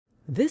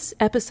This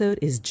episode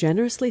is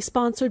generously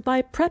sponsored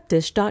by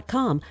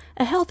PrepDish.com,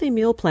 a healthy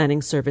meal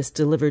planning service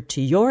delivered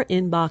to your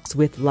inbox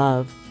with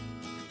love.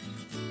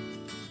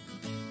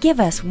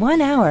 Give us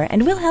 1 hour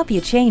and we'll help you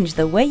change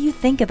the way you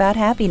think about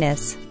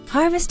happiness.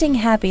 Harvesting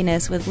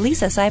Happiness with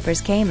Lisa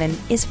Cypers-Kamen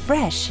is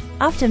fresh,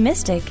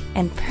 optimistic,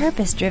 and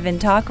purpose-driven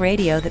talk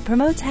radio that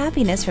promotes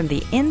happiness from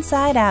the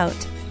inside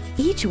out.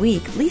 Each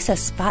week, Lisa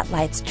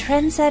spotlights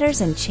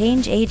trendsetters and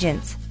change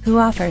agents who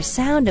offer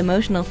sound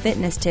emotional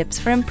fitness tips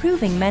for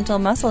improving mental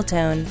muscle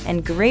tone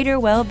and greater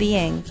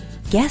well-being.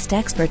 Guest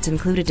experts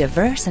include a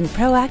diverse and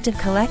proactive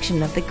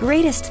collection of the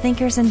greatest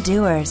thinkers and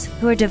doers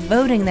who are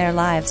devoting their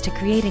lives to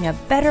creating a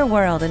better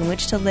world in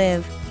which to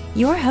live.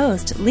 Your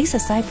host, Lisa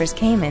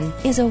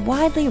Cypers-Kamen, is a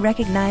widely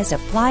recognized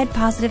applied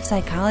positive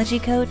psychology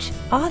coach,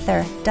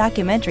 author,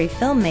 documentary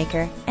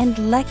filmmaker,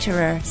 and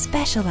lecturer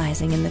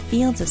specializing in the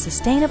fields of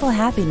sustainable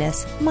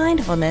happiness,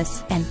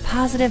 mindfulness, and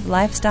positive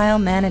lifestyle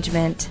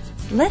management.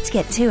 Let's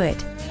get to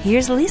it.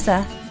 Here's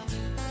Lisa.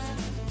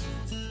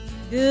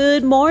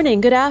 Good morning,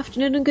 good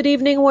afternoon, and good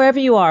evening, wherever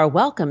you are.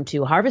 Welcome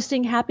to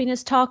Harvesting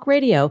Happiness Talk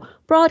Radio,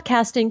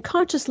 broadcasting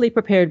consciously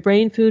prepared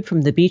brain food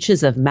from the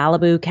beaches of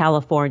Malibu,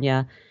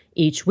 California.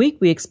 Each week,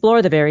 we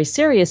explore the very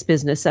serious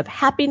business of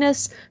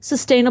happiness,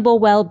 sustainable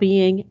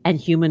well-being, and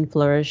human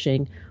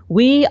flourishing.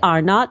 We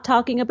are not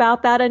talking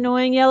about that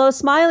annoying yellow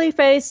smiley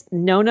face.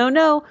 No, no,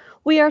 no.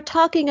 We are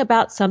talking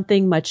about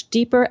something much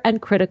deeper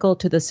and critical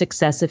to the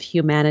success of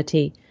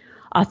humanity.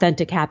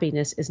 Authentic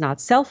happiness is not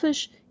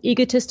selfish,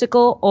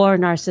 egotistical, or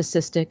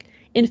narcissistic.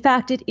 In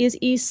fact, it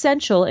is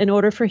essential in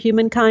order for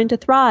humankind to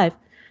thrive.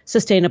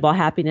 Sustainable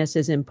happiness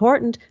is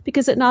important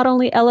because it not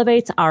only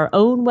elevates our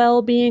own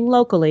well-being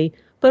locally,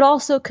 but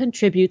also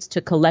contributes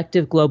to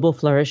collective global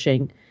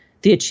flourishing.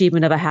 The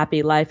achievement of a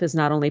happy life is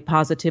not only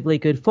positively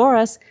good for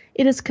us,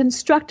 it is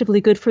constructively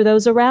good for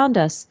those around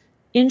us.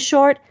 In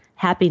short,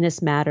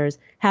 happiness matters.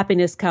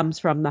 Happiness comes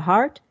from the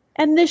heart,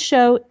 and this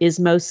show is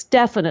most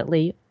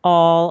definitely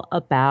all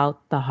about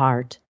the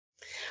heart.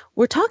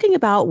 We're talking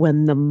about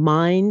when the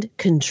mind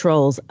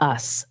controls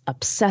us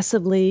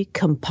obsessively,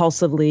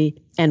 compulsively,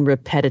 and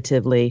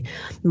repetitively.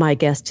 My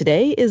guest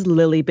today is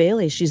Lily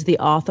Bailey. She's the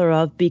author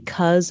of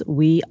Because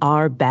We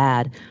Are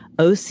Bad,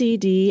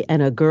 OCD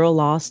and a Girl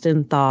Lost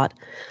in Thought.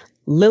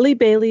 Lily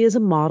Bailey is a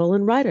model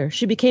and writer.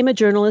 She became a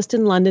journalist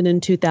in London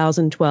in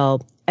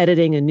 2012,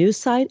 editing a news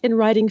site and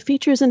writing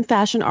features and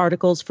fashion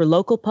articles for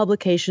local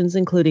publications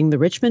including the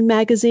Richmond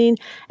Magazine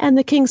and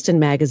the Kingston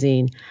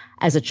Magazine.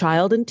 As a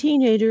child and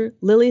teenager,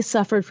 Lily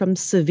suffered from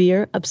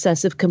severe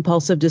obsessive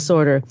compulsive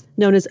disorder,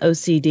 known as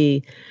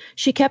OCD.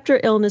 She kept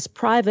her illness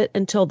private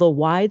until the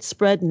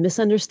widespread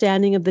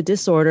misunderstanding of the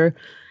disorder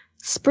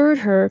spurred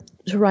her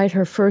to write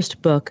her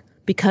first book,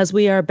 Because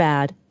We Are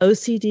Bad,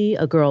 OCD,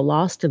 A Girl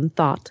Lost in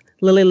Thought.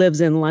 Lily lives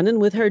in London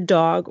with her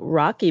dog,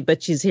 Rocky,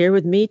 but she's here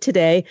with me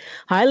today.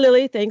 Hi,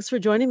 Lily. Thanks for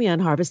joining me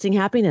on Harvesting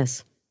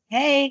Happiness.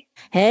 Hey.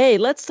 Hey,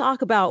 let's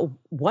talk about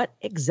what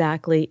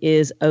exactly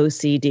is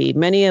OCD.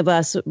 Many of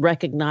us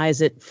recognize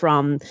it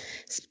from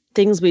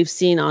things we've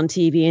seen on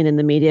TV and in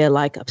the media,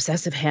 like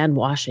obsessive hand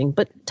washing,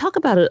 but talk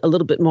about it a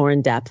little bit more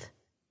in depth.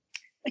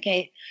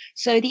 Okay.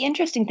 So the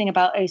interesting thing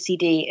about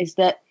OCD is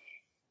that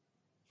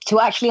to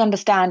actually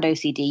understand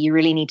OCD, you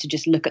really need to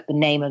just look at the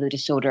name of the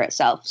disorder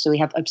itself. So we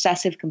have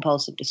obsessive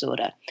compulsive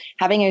disorder.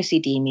 Having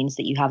OCD means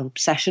that you have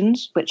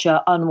obsessions, which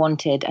are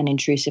unwanted and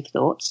intrusive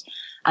thoughts,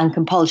 and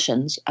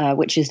compulsions,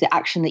 which is the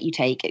action that you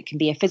take. It can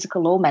be a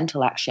physical or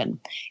mental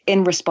action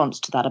in response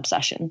to that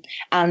obsession,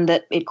 and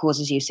that it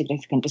causes you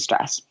significant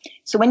distress.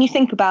 So when you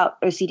think about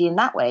OCD in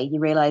that way, you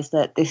realize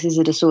that this is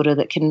a disorder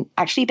that can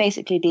actually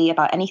basically be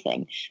about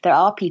anything. There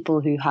are people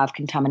who have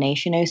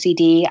contamination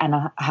OCD and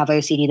have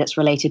OCD that's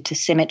related to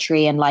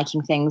symmetry and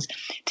liking things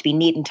to be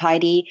neat and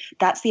tidy.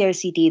 That's the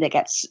OCD that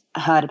gets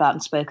heard about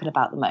and spoken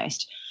about the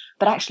most.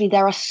 But actually,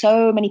 there are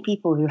so many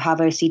people who have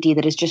OCD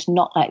that is just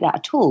not like that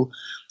at all.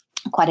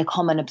 Quite a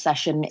common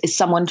obsession is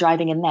someone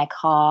driving in their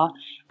car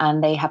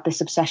and they have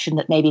this obsession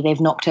that maybe they've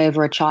knocked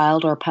over a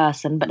child or a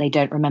person, but they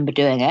don't remember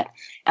doing it.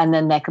 And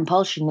then their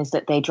compulsion is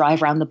that they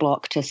drive around the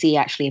block to see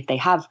actually if they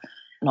have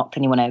knocked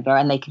anyone over,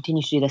 and they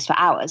continue to do this for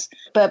hours.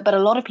 But a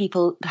lot of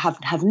people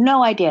have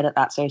no idea that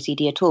that's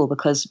OCD at all,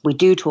 because we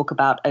do talk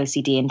about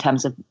OCD in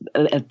terms of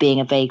being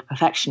a vague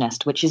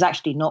perfectionist, which is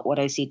actually not what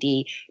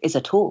OCD is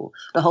at all.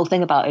 The whole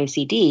thing about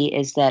OCD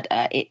is that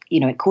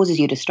it causes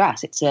you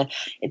distress. It's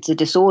a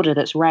disorder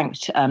that's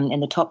ranked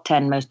in the top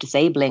 10 most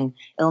disabling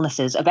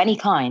illnesses of any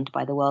kind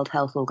by the World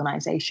Health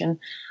Organization.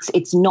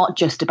 It's not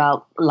just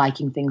about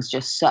liking things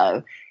just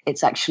so.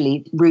 It's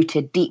actually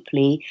rooted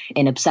deeply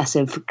in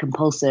obsessive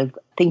compulsive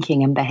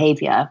thinking and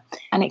behavior,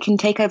 and it can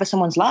take over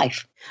someone's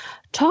life.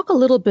 Talk a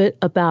little bit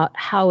about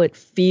how it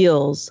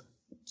feels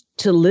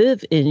to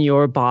live in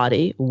your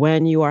body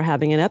when you are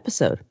having an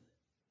episode.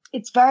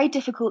 It's very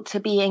difficult to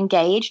be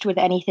engaged with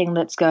anything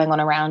that's going on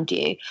around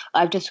you.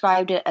 I've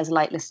described it as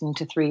like listening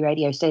to 3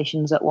 radio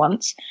stations at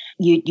once.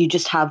 You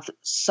just have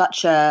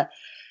such a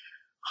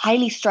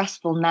highly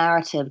stressful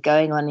narrative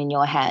going on in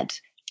your head.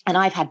 And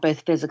I've had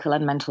both physical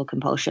and mental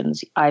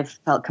compulsions. I've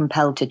felt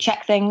compelled to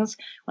check things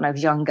when I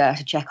was younger,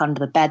 to check under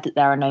the bed that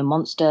there are no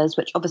monsters,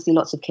 which obviously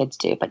lots of kids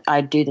do, but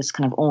I do this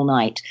kind of all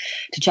night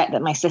to check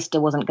that my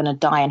sister wasn't going to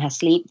die in her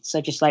sleep.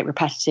 So just like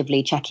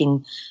repetitively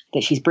checking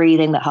that she's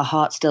breathing, that her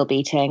heart's still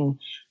beating.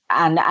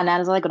 And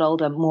as I got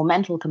older, more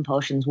mental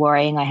compulsions,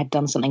 worrying I had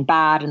done something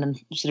bad, and then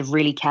sort of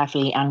really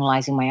carefully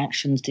analyzing my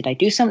actions. Did I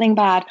do something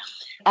bad?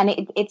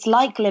 And it's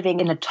like living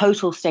in a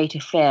total state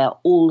of fear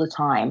all the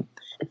time.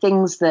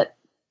 Things that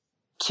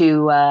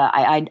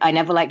I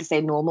never like to say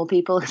normal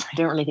people, because I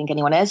don't really think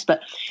anyone is,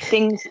 but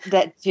things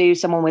that to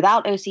someone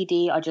without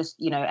OCD are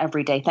just,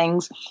 everyday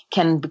things,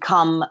 can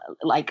become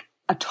like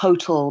a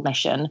total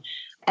mission.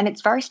 And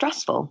it's very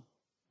stressful.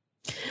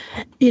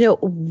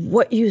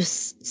 What you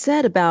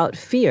said about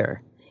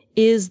fear,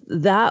 is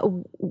that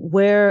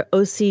where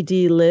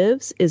OCD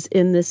lives, is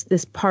in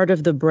this part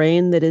of the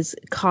brain that is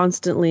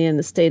constantly in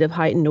the state of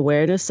heightened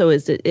awareness? So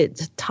is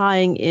it's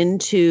tying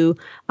into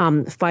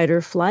fight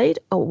or flight?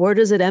 Or where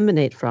does it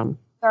emanate from?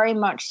 Very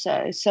much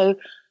so.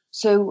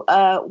 So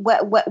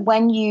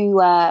when you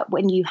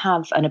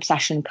have an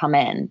obsession come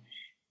in,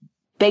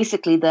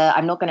 basically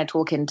I'm not going to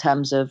talk in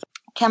terms of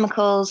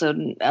chemicals,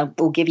 and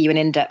we'll give you an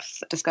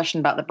in-depth discussion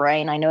about the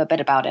brain. I know a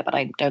bit about it, but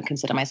I don't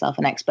consider myself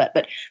an expert.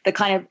 But the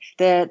kind of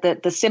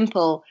the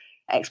simple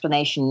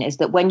explanation is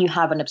that when you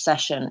have an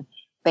obsession,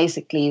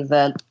 basically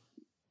the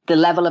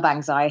level of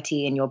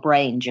anxiety in your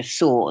brain just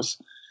soars.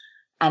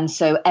 And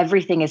so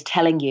everything is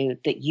telling you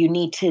that you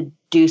need to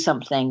do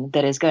something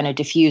that is going to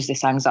diffuse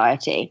this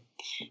anxiety.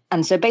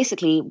 And so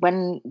basically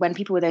when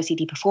people with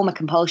OCD perform a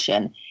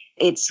compulsion,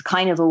 it's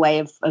kind of a way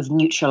of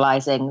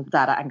neutralizing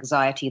that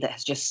anxiety that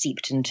has just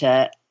seeped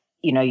into,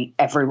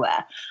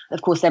 everywhere.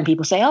 Of course, then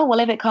people say, oh, well,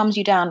 if it calms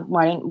you down,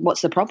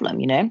 what's the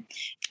problem,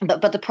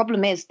 But the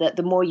problem is that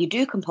the more you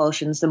do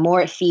compulsions, the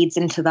more it feeds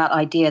into that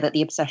idea that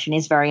the obsession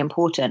is very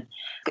important.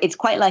 It's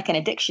quite like an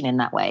addiction in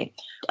that way.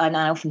 And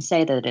I often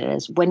say that it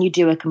is. When you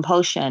do a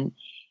compulsion,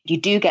 you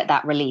do get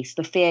that release.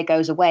 The fear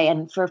goes away,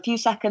 and for a few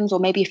seconds or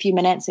maybe a few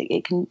minutes,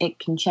 it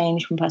can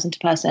change from person to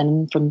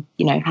person, from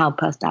how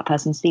that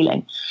person's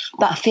feeling.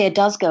 That fear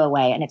does go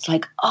away, and it's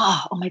like,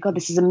 oh my God,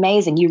 this is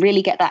amazing. You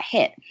really get that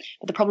hit.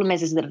 But the problem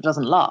is that it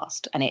doesn't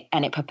last, and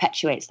it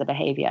perpetuates the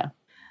behavior.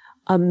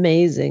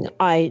 Amazing.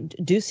 I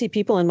do see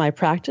people in my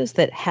practice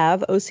that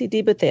have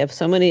OCD, but they have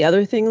so many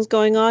other things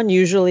going on.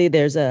 Usually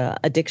there's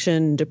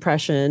addiction,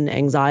 depression,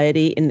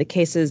 anxiety in the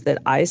cases that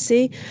I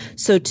see.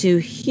 So to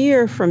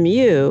hear from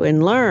you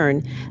and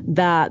learn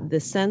that the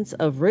sense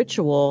of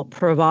ritual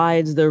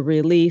provides the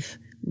relief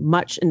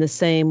much in the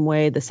same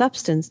way the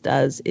substance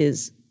does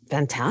is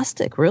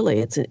fantastic, really.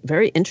 It's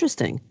very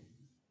interesting.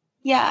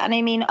 Yeah, and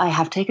I mean, I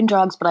have taken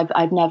drugs, but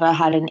I've never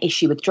had an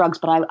issue with drugs.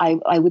 But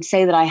I would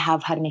say that I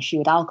have had an issue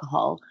with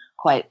alcohol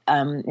quite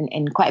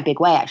in quite a big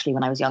way, actually.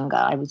 When I was younger,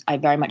 I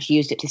very much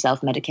used it to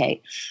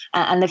self-medicate,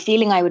 and the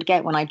feeling I would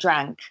get when I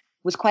drank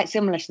was quite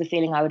similar to the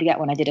feeling I would get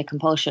when I did a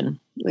compulsion,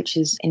 which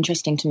is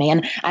interesting to me.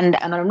 And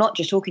I'm not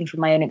just talking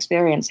from my own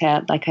experience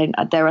here. Like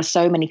there are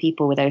so many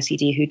people with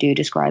OCD who do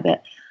describe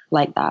it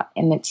like that.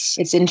 And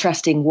it's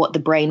interesting what the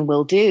brain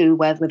will do,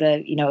 whether with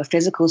a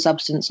physical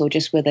substance or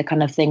just with a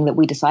kind of thing that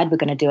we decide we're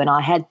going to do in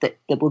our head that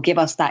will give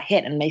us that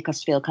hit and make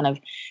us feel kind of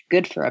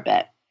good for a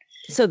bit.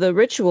 So the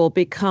ritual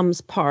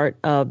becomes part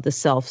of the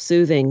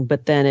self-soothing,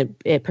 but then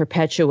it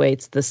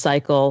perpetuates the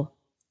cycle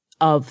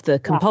of the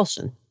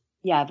compulsion.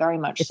 Yeah, very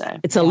much so.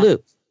 It's a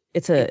loop.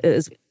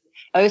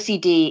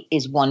 OCD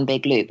is one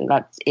big loop.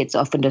 It's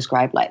often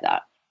described like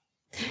that.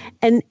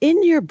 And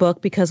in your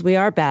book, Because We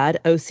Are Bad,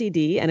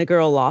 OCD and a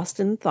Girl Lost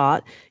in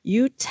Thought,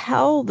 you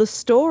tell the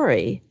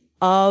story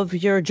of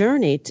your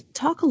journey.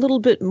 Talk a little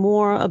bit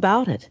more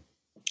about it.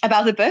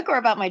 About the book or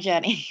about my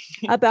journey?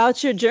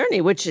 About your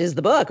journey, which is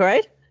the book,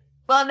 right?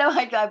 Well, no,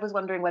 I was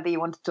wondering whether you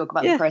wanted to talk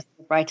about the process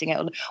of writing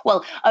it.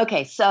 Well,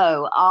 okay,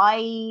 so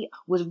I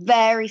was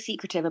very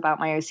secretive about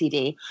my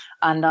OCD,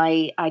 and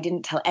I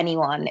didn't tell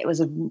anyone. It was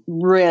a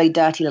really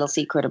dirty little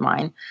secret of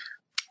mine.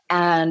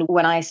 And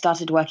when I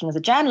started working as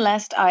a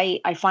journalist, I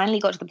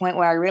finally got to the point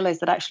where I realized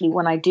that actually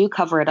when I do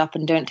cover it up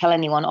and don't tell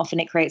anyone, often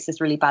it creates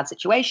this really bad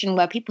situation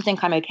where people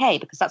think I'm okay,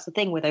 because that's the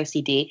thing with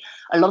OCD.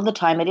 A lot of the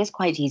time it is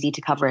quite easy to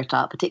cover it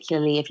up,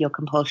 particularly if your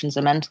compulsions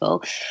are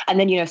mental. And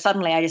then,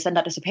 suddenly I just end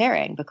up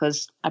disappearing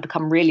because I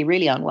become really,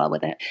 really unwell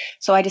with it.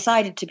 So I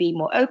decided to be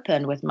more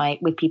open with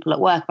people at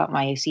work about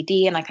my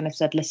OCD. And I kind of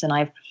said, listen,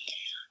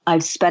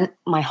 I've spent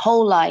my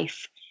whole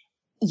life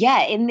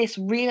in this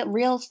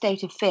real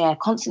state of fear,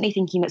 constantly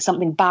thinking that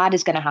something bad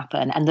is going to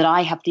happen and that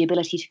I have the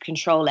ability to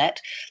control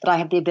it, that I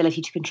have the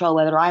ability to control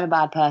whether I'm a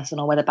bad person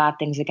or whether bad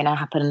things are going to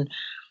happen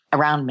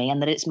around me,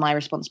 and that it's my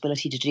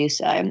responsibility to do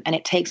so. And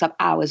it takes up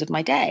hours of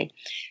my day.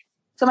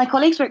 So my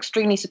colleagues were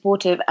extremely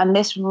supportive, and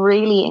this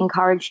really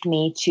encouraged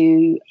me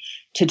to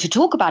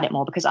talk about it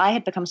more, because I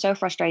had become so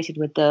frustrated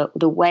with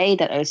the way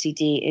that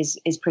OCD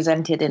is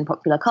presented in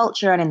popular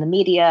culture and in the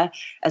media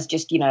as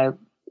just,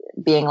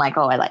 being like,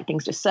 oh, I like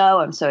things just so,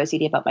 I'm so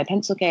OCD about my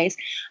pencil case.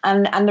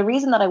 And the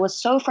reason that I was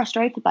so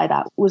frustrated by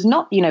that was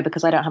not,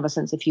 because I don't have a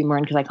sense of humor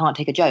and because I can't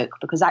take a joke,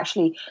 because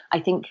actually I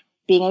think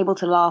being able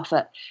to laugh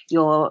at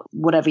your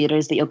whatever it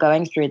is that you're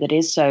going through that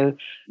is so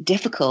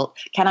difficult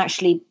can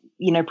actually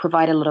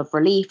provide a lot of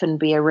relief and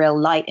be a real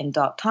light in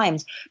dark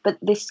times. But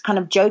this kind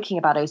of joking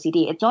about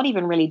OCD, it's not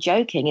even really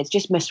joking. It's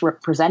just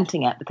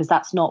misrepresenting it, because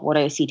that's not what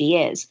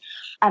OCD is.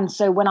 And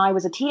so when I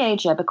was a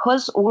teenager,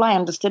 because all I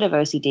understood of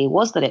OCD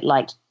was that it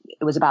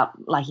was about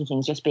liking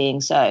things just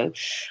being so,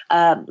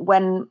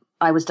 when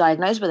I was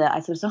diagnosed with it, I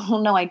said, oh,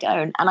 no, I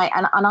don't. And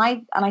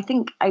I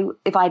think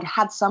if I'd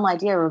had some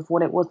idea of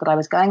what it was that I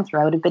was going through,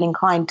 I would have been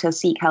inclined to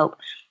seek help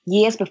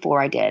years before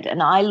I did.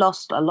 And I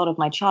lost a lot of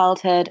my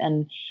childhood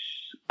and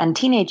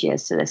teenage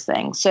years to this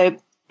thing. So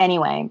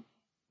anyway,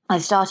 I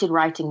started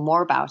writing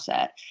more about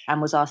it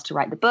and was asked to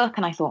write the book.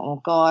 And I thought,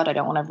 oh God, I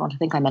don't want everyone to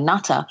think I'm a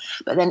nutter.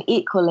 But then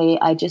equally,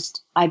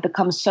 I've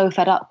become so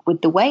fed up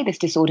with the way this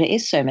disorder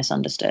is so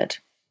misunderstood.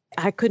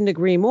 I couldn't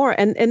agree more.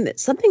 And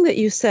something that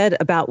you said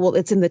about, well,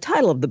 it's in the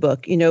title of the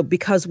book,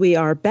 because we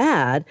are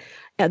bad.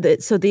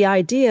 So the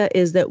idea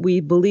is that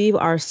we believe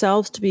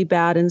ourselves to be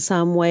bad in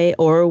some way,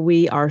 or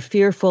we are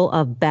fearful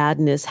of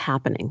badness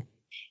happening.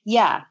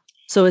 Yeah.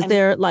 So is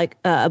there like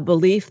a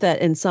belief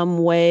that in some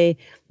way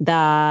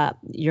that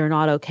you're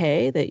not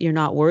okay, that you're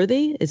not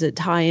worthy? Is it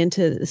tie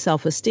into the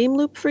self-esteem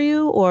loop for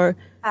you, or?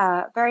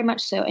 Very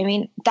much so. I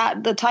mean,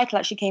 that the title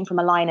actually came from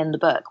a line in the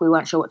book. We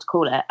weren't sure what to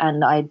call it.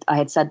 And I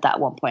had said that at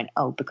one point,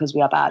 because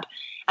we are bad.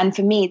 And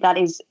for me,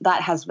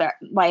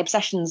 my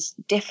obsessions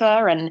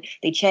differ and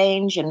they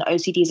change, and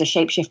OCD is a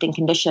shape-shifting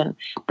condition,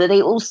 but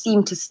they all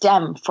seem to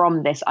stem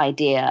from this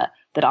idea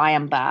that I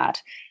am bad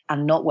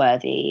and not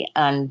worthy,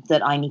 and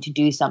that I need to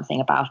do something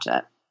about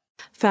it.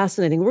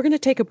 Fascinating. We're going to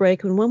take a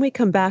break, and when we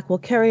come back, we'll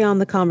carry on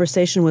the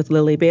conversation with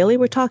Lily Bailey.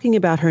 We're talking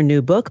about her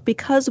new book,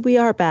 Because We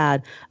Are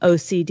Bad,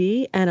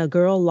 OCD and a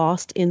Girl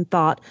Lost in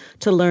Thought.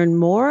 To learn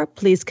more,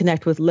 please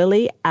connect with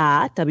Lily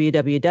at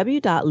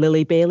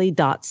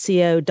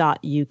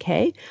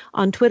www.lilybailey.co.uk.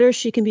 On Twitter,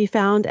 she can be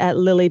found at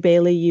Lily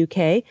Bailey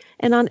UK,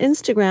 and on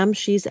Instagram,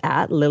 she's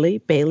at Lily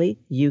Bailey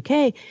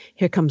UK.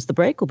 Here comes the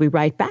break. We'll be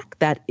right back.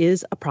 That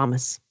is a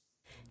promise.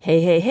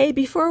 Hey,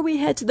 before we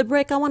head to the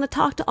break, I want to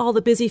talk to all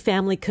the busy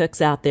family cooks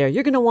out there.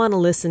 You're going to want to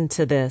listen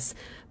to this.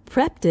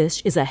 Prep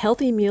Dish is a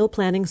healthy meal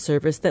planning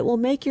service that will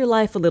make your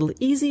life a little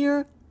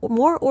easier,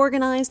 more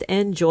organized,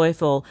 and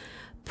joyful.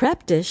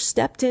 Prep Dish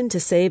stepped in to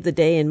save the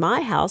day in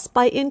my house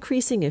by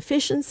increasing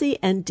efficiency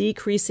and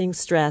decreasing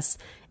stress.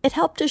 It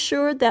helped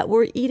assure that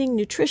we're eating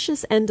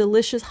nutritious and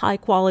delicious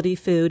high-quality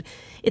food.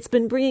 It's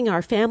been bringing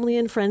our family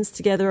and friends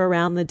together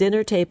around the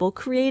dinner table,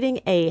 creating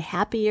a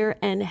happier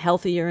and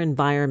healthier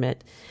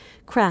environment.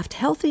 Craft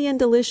healthy and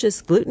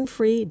delicious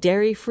gluten-free,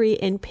 dairy-free,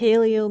 and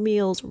paleo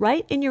meals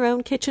right in your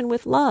own kitchen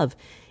with love.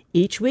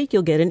 Each week,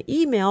 you'll get an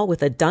email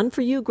with a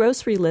done-for-you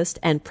grocery list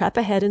and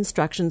prep-ahead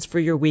instructions for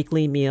your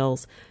weekly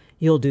meals.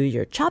 You'll do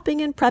your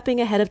chopping and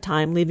prepping ahead of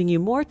time, leaving you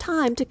more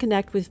time to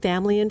connect with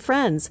family and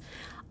friends.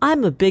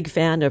 I'm a big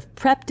fan of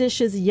Prep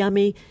Dish's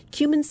yummy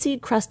cumin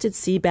seed crusted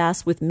sea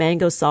bass with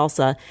mango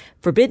salsa,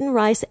 forbidden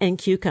rice and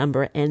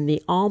cucumber, and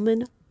the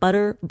almond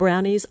butter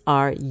brownies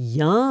are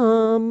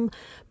yum.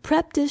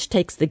 Prep Dish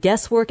takes the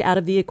guesswork out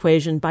of the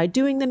equation by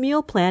doing the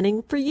meal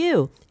planning for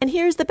you. And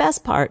here's the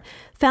best part.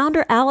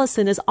 Founder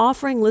Allison is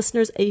offering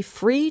listeners a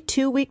free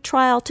 2-week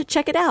trial to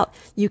check it out.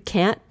 You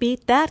can't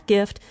beat that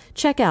gift.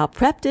 Check out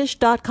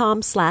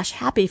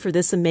prepdish.com/happy for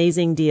this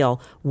amazing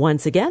deal.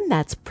 Once again,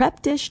 that's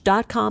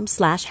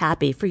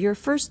prepdish.com/happy for your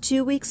first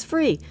 2 weeks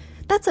free.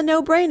 That's a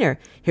no-brainer.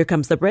 Here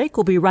comes the break.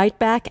 We'll be right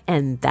back,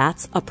 and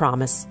that's a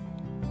promise.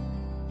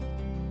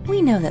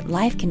 We know that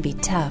life can be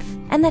tough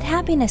and that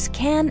happiness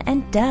can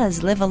and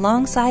does live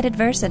alongside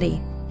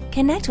adversity.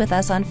 Connect with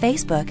us on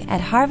Facebook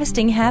at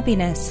Harvesting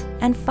Happiness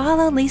and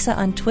follow Lisa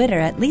on Twitter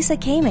at Lisa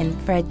Kamen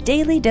for a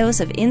daily dose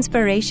of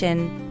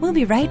inspiration. We'll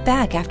be right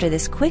back after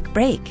this quick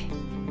break.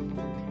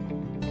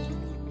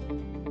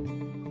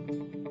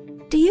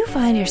 Do you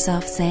find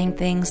yourself saying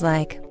things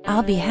like,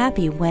 "I'll be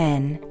happy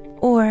when,"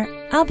 or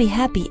 "I'll be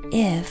happy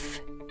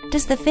if"?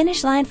 Does the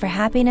finish line for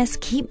happiness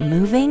keep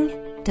moving?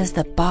 Does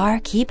the bar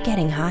keep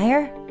getting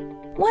higher?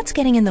 What's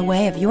getting in the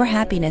way of your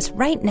happiness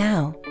right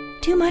now?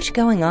 Too much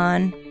going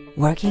on?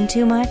 Working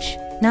too much?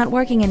 Not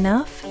working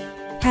enough?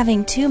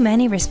 Having too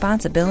many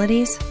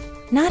responsibilities?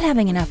 Not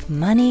having enough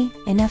money,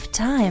 enough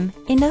time,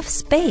 enough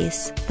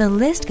space? The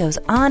list goes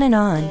on and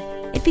on.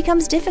 It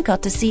becomes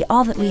difficult to see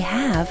all that we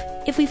have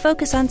if we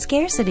focus on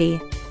scarcity.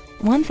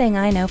 One thing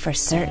I know for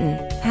certain,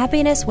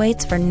 happiness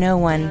waits for no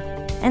one,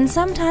 and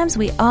sometimes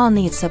we all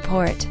need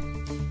support.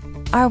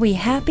 Are We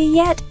Happy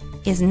Yet?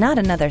 Is not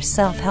another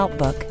self-help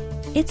book.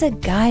 It's a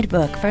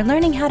guidebook for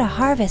learning how to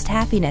harvest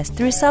happiness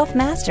through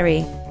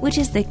self-mastery, which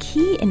is the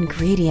key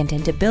ingredient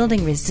into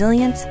building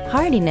resilience,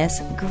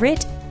 hardiness,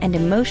 grit, and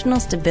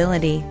emotional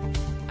stability.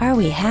 Are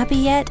We Happy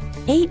Yet?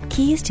 8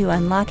 Keys to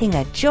Unlocking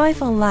a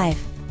Joyful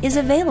Life is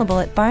available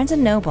at Barnes &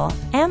 Noble,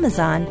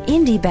 Amazon,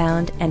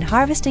 IndieBound, and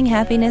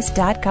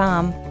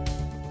HarvestingHappiness.com.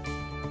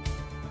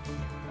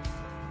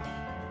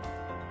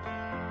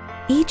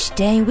 Each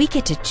day we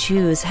get to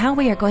choose how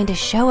we are going to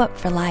show up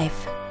for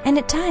life. And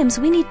at times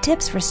we need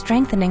tips for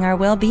strengthening our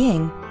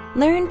well-being.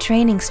 Learn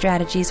training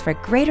strategies for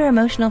greater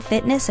emotional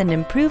fitness and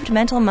improved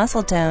mental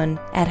muscle tone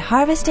at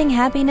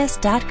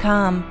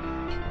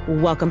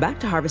harvestinghappiness.com. Welcome back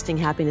to Harvesting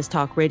Happiness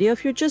Talk Radio.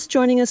 If you're just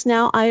joining us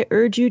now, I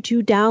urge you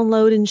to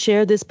download and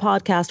share this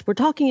podcast. We're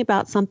talking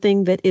about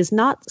something that is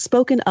not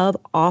spoken of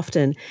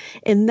often,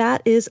 and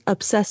that is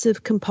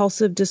obsessive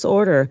compulsive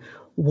disorder.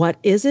 What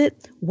is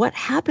it? What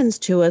happens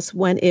to us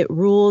when it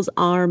rules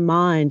our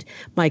mind?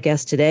 My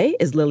guest today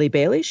is Lily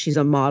Bailey. She's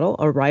a model,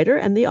 a writer,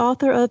 and the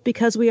author of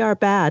Because We Are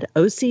Bad,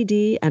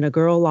 OCD, and A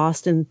Girl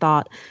Lost in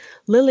Thought.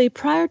 Lily,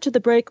 prior to the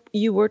break,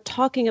 you were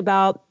talking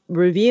about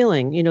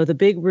revealing, the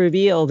big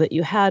reveal that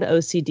you had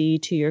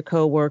OCD to your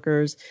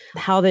coworkers,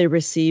 how they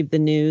received the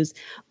news.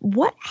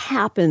 What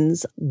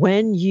happens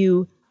when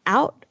you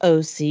out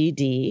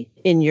OCD?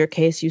 In your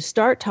case, you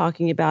start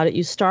talking about it,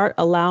 you start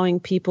allowing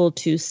people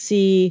to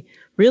see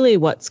really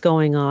what's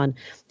going on.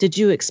 Did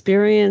you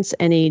experience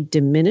any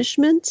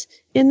diminishment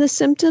in the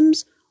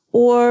symptoms,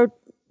 or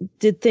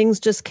did things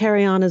just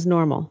carry on as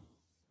normal?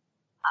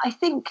 I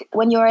think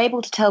when you're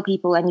able to tell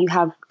people and you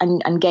have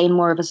and gain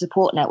more of a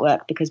support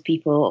network because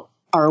people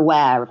are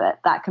aware of it,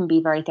 that can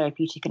be very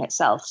therapeutic in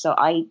itself. So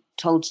I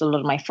told a lot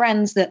of my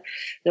friends that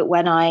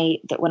when I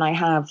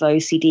have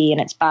OCD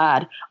and it's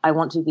bad, I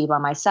want to be by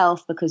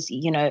myself because,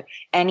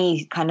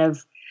 any kind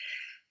of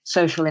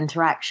social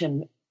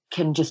interaction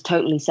can just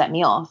totally set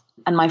me off.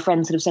 And my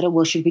friends sort of said, oh,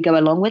 well, should we go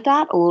along with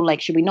that? Or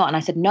should we not? And I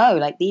said,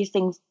 no, these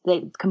things,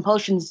 the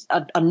compulsions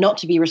are not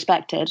to be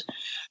respected.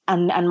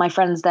 And my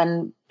friends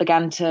then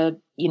began to,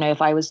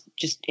 if I was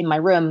just in my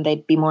room,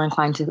 they'd be more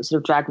inclined to sort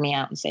of drag me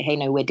out and say, hey,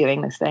 no, we're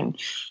doing this thing.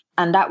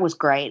 And that was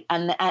great.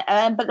 And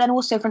but then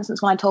also, for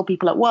instance, when I told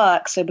people at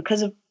work, so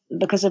because of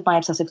my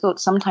obsessive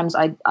thoughts, sometimes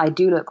I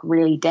do look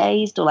really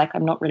dazed or like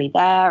I'm not really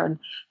there and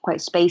quite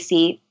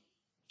spacey.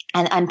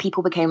 And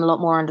people became a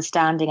lot more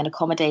understanding and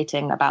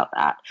accommodating about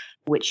that,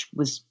 which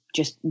was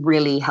just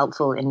really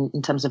helpful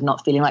in terms of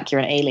not feeling like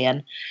you're an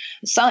alien.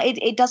 So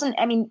it doesn't,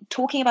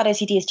 talking about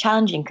OCD is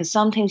challenging because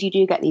sometimes you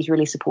do get these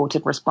really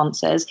supportive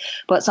responses,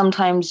 but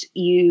sometimes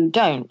you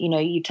don't.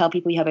 You tell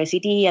people you have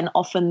OCD and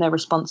often the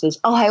response is,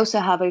 oh, I also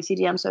have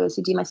OCD. I'm so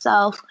OCD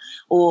myself.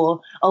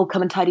 Or, oh,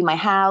 come and tidy my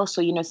house.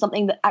 Or,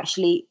 something that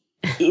actually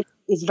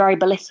is very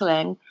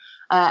belittling.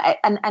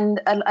 And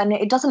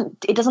it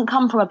doesn't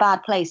come from a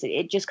bad place.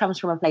 It just comes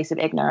from a place of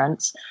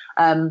ignorance.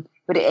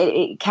 But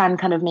it can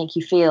kind of make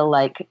you feel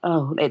like,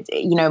 oh,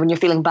 when you're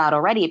feeling bad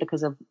already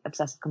because of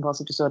obsessive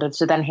compulsive disorder,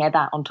 so then hear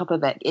that on top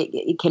of it,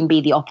 it can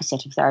be the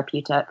opposite of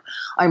therapeutic.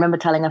 I remember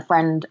telling a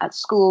friend at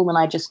school when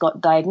I just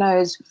got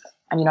diagnosed,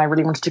 and I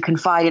really wanted to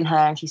confide in her,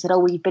 and she said, oh,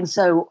 well, you've been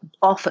so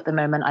off at the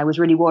moment. I was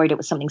really worried it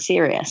was something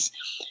serious.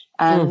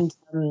 And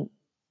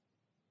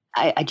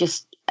I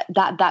just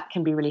that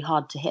can be really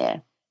hard to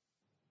hear.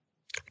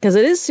 Because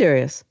it is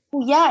serious.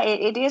 Yeah,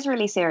 it is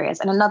really serious.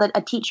 And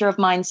a teacher of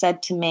mine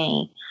said to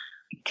me,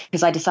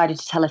 because I decided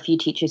to tell a few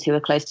teachers who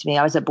were close to me,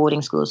 I was at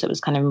boarding school, so it was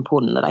kind of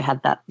important that I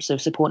had that sort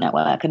of support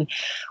network. And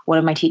one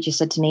of my teachers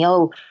said to me,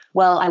 oh,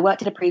 well, I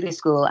worked at a previous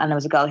school and there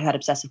was a girl who had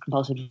obsessive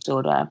compulsive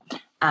disorder.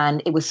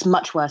 And it was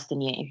much worse than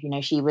you.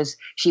 She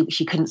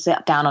couldn't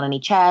sit down on any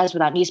chairs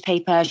without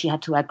newspaper. She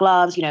had to wear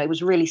gloves. It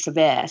was really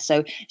severe.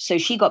 So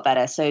she got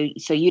better. So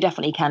you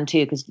definitely can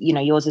too, because,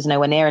 yours is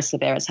nowhere near as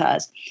severe as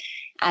hers.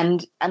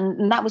 And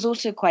that was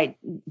also quite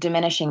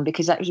diminishing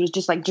because that was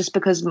just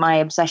because my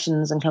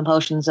obsessions and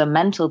compulsions are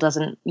mental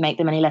doesn't make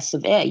them any less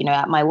severe.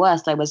 At my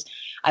worst, I was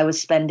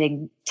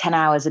spending 10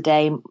 hours a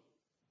day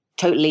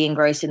totally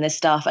engrossed in this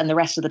stuff. And the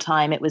rest of the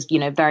time it was,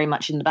 very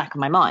much in the back of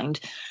my mind.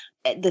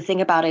 The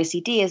thing about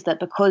OCD is that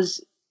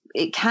because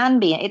it can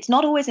be, it's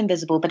not always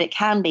invisible, but it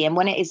can be. And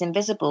when it is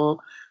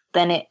invisible,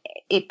 then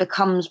it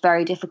becomes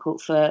very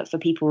difficult for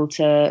people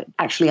to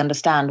actually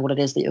understand what it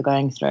is that you're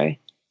going through.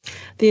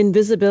 The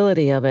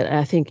invisibility of it,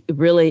 I think,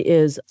 really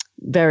is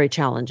very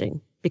challenging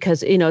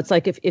because, it's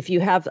like if you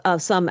have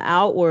some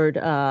outward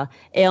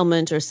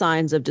ailment or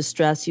signs of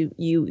distress,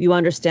 you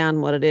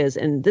understand what it is.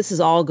 And this is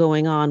all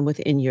going on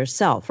within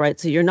yourself, right?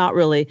 So you're not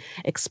really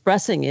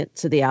expressing it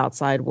to the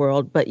outside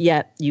world, but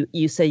yet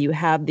you say you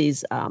have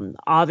these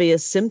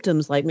obvious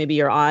symptoms, like maybe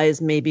your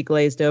eyes may be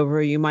glazed over,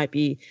 or you might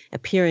be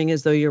appearing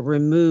as though you're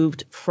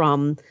removed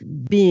from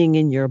being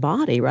in your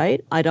body,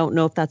 right? I don't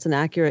know if that's an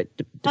accurate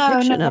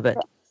depiction of it.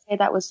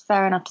 That was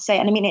fair enough to say.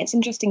 And it's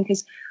interesting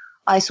because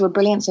I saw a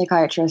brilliant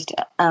psychiatrist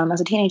as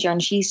a teenager,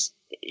 and she's,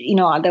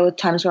 there were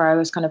times where I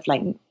was kind of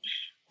like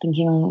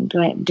thinking,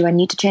 do I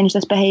need to change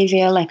this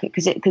behavior?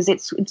 Because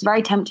it's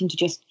very tempting to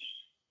just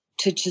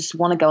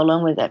want to go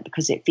along with it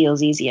because it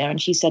feels easier.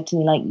 And she said to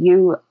me,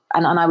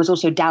 and I was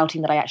also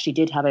doubting that I actually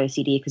did have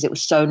OCD because it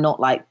was so not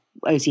like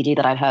OCD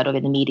that I'd heard of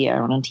in the media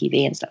or on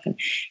TV and stuff. And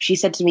she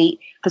said to me,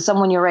 for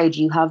someone your age,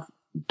 you have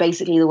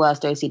basically the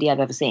worst OCD I've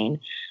ever seen.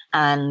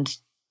 And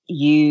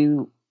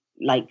we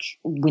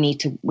need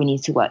to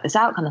work this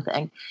out kind of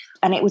thing.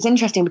 And it was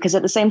interesting because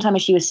at the same time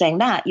as she was saying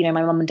that, my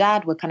mum and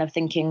dad were kind of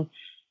thinking,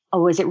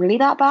 oh, is it really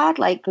that bad?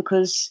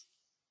 Because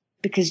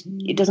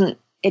it doesn't,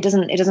 it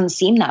doesn't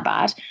seem that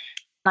bad.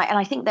 And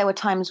I think there were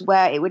times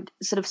where it would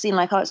sort of seem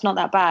like, oh, it's not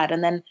that bad.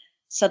 And then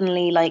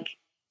suddenly, like,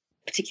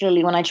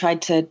 particularly when I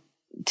tried to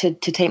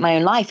take my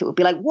own life, it would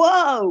be like,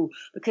 whoa,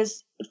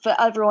 because for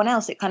everyone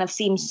else, it kind of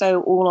seems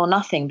so all or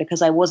nothing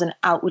because I wasn't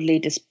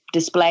outwardly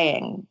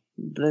displaying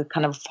the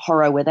kind of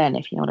horror within,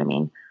 if you know what I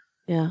mean.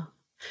 Yeah.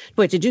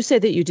 Wait, did you say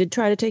that you did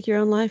try to take your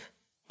own life?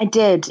 I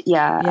did,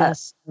 yeah.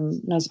 Yes. I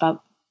was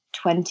about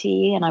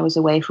 20 and I was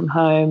away from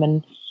home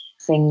and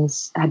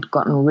things had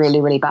gotten really,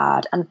 really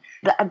bad. And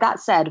that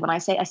said, when I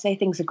say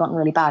things have gotten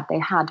really bad, they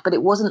had, but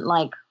it wasn't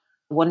like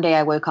one day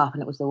I woke up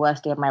and it was the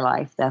worst day of my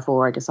life.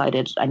 Therefore, I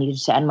decided I needed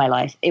to end my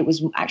life. It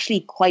was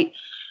actually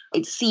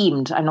it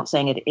seemed, I'm not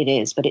saying it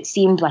is, but it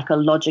seemed like a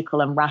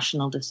logical and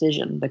rational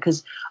decision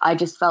because I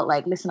just felt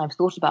like, listen, I've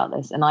thought about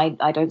this and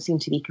I don't seem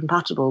to be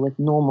compatible with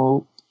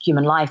normal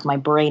human life. My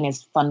brain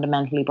is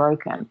fundamentally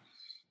broken.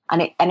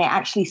 And it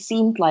actually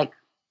seemed like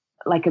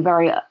a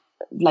very,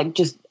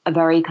 just a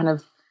very kind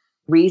of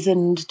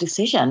reasoned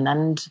decision.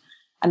 And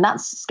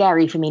that's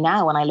scary for me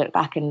now when I look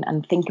back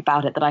and think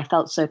about it, that I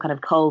felt so kind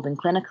of cold and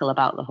clinical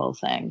about the whole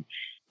thing.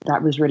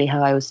 That was really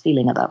how I was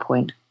feeling at that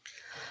point.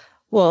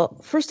 Well,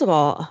 first of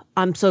all,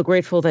 I'm so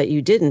grateful that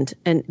you didn't,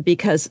 and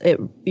because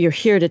you're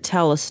here to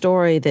tell a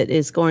story that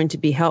is going to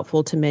be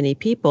helpful to many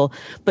people.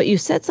 But you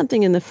said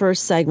something in the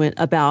first segment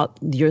about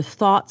your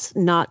thoughts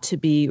not to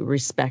be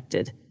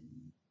respected.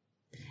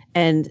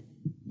 And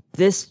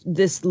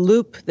this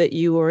loop that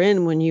you were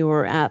in when you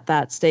were at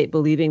that state,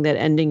 believing that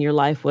ending your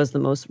life was the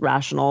most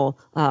rational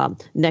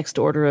next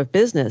order of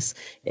business,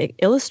 it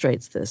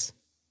illustrates this.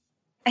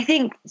 I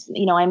think,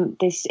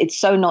 it's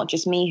so not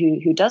just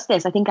me who does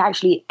this. I think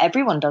actually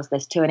everyone does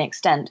this to an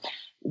extent,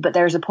 but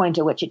there is a point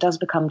at which it does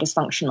become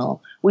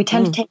dysfunctional. We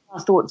tend to take our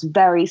thoughts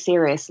very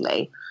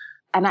seriously.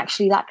 And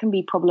actually that can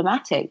be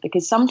problematic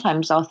because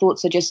sometimes our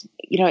thoughts are just,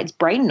 it's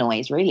brain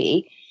noise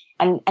really.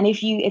 And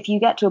if you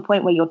get to a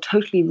point where you're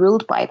totally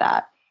ruled by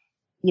that,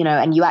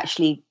 and you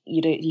actually,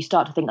 you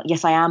start to think,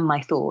 yes, I am my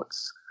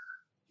thoughts,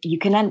 you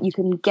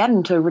can get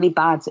into a really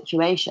bad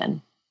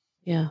situation.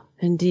 Yeah,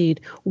 indeed.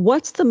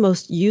 What's the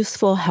most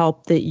useful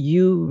help that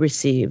you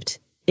received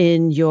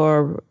in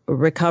your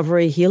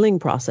recovery healing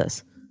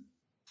process?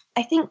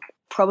 I think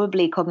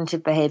probably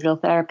cognitive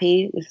behavioral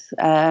therapy with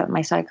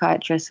my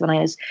psychiatrist when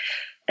I was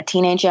a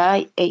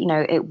teenager.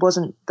 It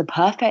wasn't the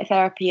perfect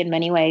therapy in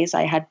many ways.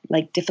 I had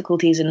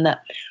difficulties in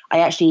that I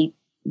actually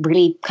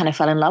really kind of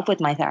fell in love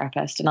with my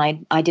therapist, and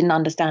I didn't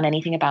understand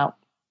anything about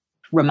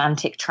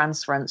romantic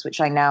transference, which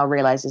I now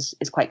realize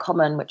is quite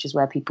common, which is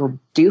where people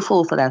do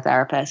fall for their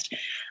therapist.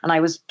 And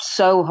I was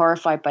so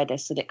horrified by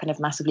this that it kind of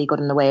massively got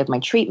in the way of my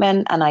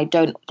treatment. And I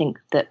don't think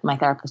that my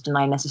therapist and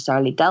I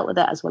necessarily dealt with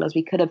it as well as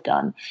we could have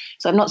done.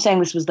 So I'm not saying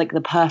this was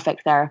the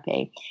perfect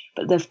therapy,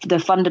 but the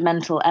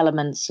fundamental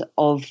elements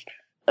of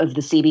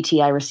the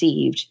CBT I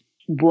received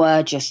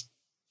were just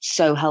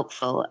so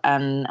helpful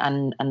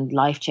and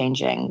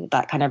life-changing,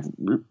 that kind of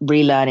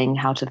relearning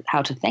how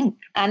to think,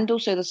 and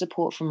also the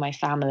support from my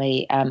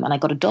family. And I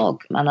got a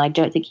dog, and I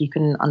don't think you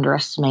can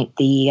underestimate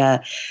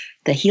the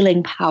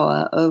healing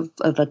power of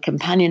a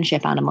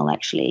companionship animal.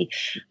 Actually,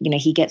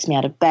 he gets me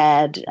out of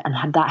bed,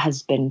 and that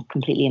has been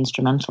completely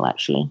instrumental,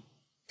 actually.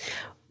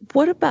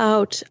 What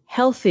about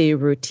healthy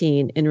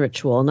routine and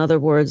ritual? In other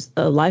words,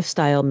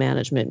 lifestyle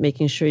management,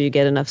 making sure you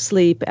get enough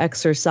sleep,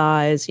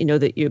 exercise,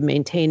 that you're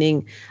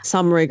maintaining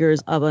some rigors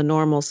of a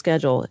normal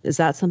schedule. Is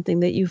that something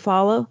that you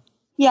follow?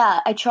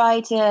 Yeah, I try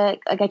to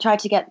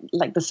get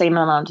the same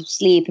amount of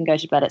sleep and go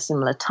to bed at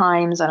similar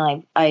times.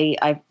 And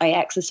I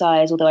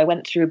exercise, although I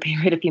went through a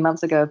period a few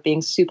months ago of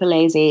being super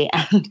lazy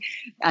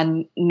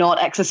and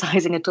not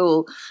exercising at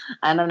all.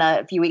 And then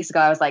a few weeks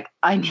ago, I was like,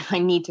 I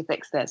need to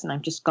fix this. And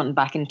I've just gotten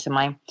back into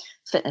my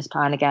fitness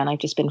plan again. I've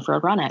just been for a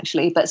run,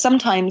 actually. But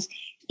sometimes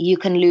you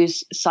can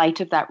lose sight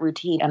of that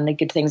routine and the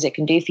good things it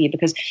can do for you.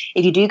 Because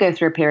if you do go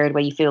through a period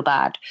where you feel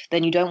bad,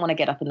 then you don't want to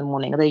get up in the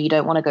morning, or you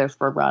don't want to go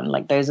for a run.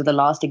 Those are the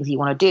last things you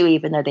want to do,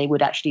 even though they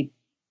would actually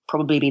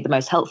probably be the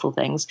most helpful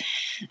things.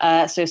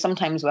 So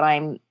sometimes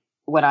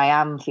when I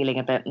am feeling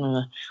a bit,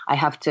 I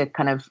have to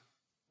kind of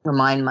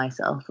remind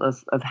myself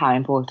of how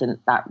important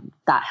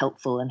that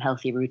helpful and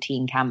healthy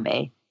routine can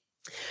be.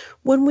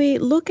 When we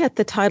look at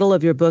the title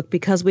of your book,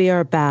 Because We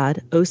Are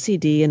Bad,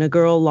 OCD and a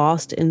Girl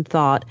Lost in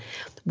Thought,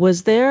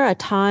 was there a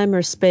time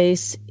or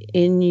space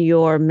in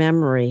your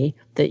memory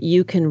that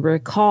you can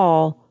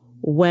recall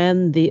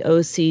when the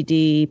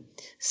OCD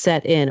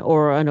set in,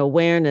 or an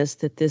awareness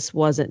that this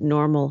wasn't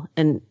normal?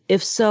 And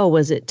if so,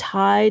 was it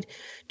tied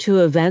to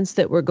events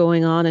that were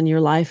going on in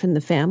your life and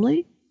the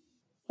family?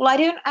 Well, I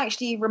don't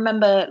actually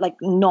remember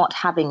not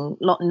having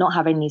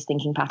these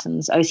thinking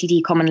patterns.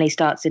 OCD commonly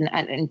starts in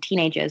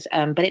teenagers,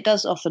 but it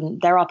does often.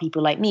 There are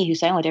people like me who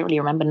say, "Oh, I don't really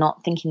remember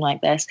not thinking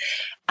like this."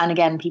 And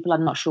again, people are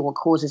not sure what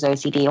causes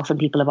OCD. Often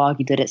people have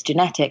argued that it's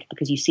genetic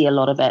because you see a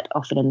lot of it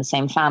often in the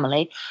same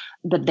family,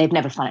 but they've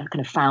never found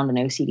an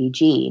OCD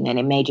gene. And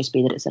it may just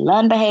be that it's a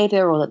learned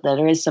behavior, or that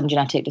there is some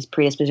genetic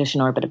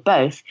predisposition, or a bit of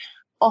both.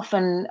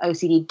 often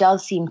OCD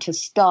does seem to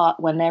start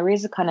when there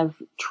is a kind of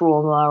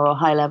trauma or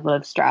high level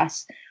of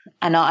stress.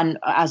 And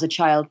as a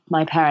child,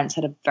 my parents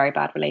had a very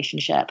bad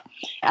relationship.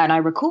 And I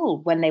recall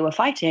when they were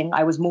fighting,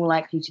 I was more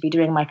likely to be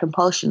doing my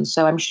compulsions.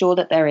 So I'm sure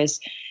that there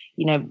is,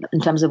 in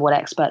terms of what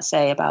experts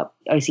say about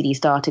OCD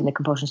starting, the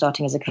compulsion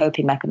starting as a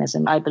coping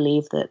mechanism, I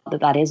believe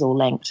that is all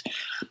linked.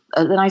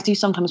 Then I do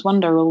sometimes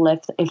wonder,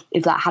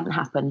 if that hadn't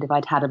happened, if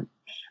I'd had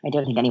I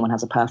don't think anyone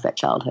has a perfect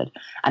childhood.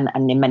 And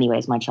in many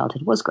ways, my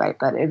childhood was great.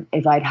 But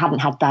if I hadn't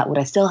had that, would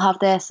I still have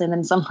this? And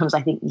then sometimes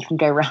I think you can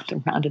go round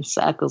and round in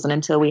circles. And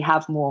until we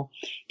have more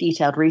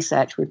detailed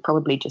research, we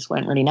probably just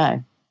won't really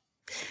know.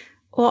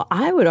 Well,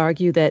 I would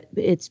argue that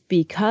it's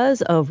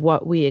because of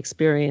what we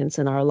experience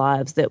in our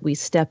lives that we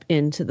step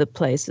into the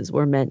places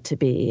we're meant to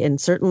be. And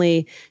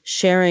certainly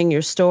sharing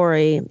your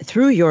story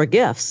through your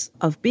gifts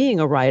of being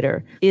a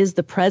writer is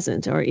the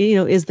present, or,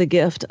 is the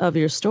gift of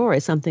your story.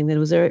 Something that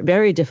was very,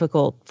 very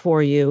difficult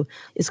for you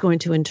is going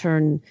to in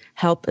turn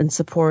help and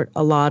support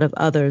a lot of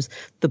others.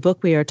 The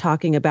book we are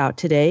talking about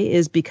today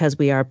is Because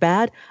We Are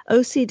Bad,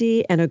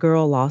 OCD and a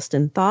Girl Lost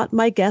in Thought.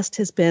 My guest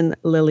has been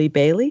Lily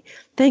Bailey.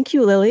 Thank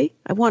you, Lily.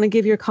 I want to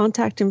give your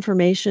contact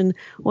information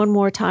one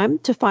more time.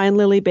 To find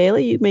Lily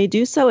Bailey, you may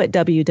do so at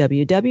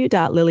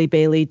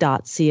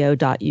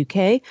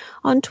www.lilybailey.co.uk,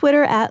 on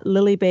Twitter at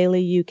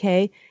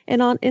LilyBaileyUK,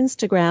 and on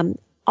Instagram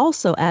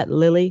also at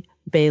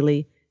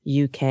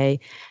LilyBaileyUK.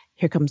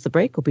 Here comes the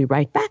break. We'll be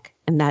right back,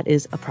 and that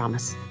is a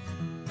promise.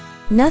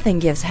 Nothing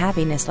gives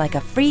happiness like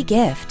a free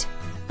gift.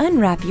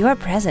 Unwrap your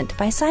present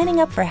by signing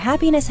up for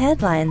Happiness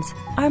Headlines,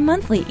 our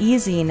monthly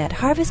e-zine at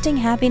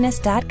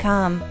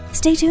harvestinghappiness.com.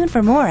 Stay tuned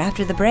for more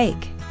after the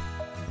break.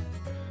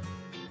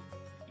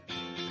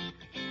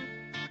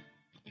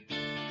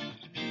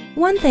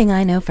 One thing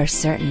I know for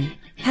certain,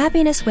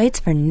 happiness waits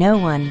for no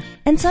one,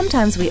 and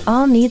sometimes we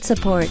all need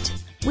support.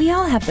 We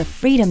all have the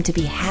freedom to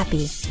be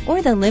happy,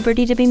 or the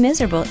liberty to be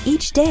miserable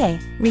each day,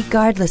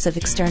 regardless of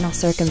external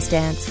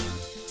circumstance.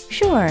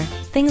 Sure,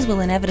 things will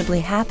inevitably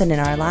happen in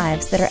our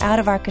lives that are out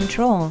of our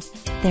control.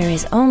 There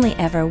is only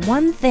ever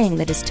one thing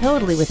that is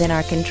totally within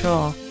our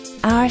control: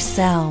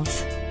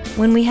 ourselves.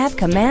 When we have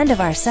command of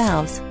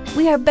ourselves,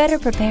 we are better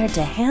prepared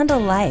to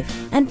handle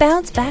life and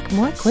bounce back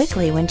more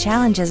quickly when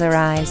challenges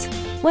arise.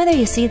 Whether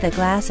you see the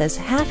glass as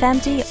half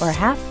empty or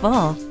half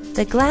full,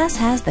 the glass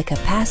has the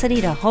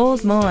capacity to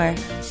hold more.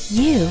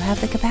 You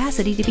have the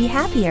capacity to be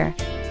happier.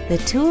 The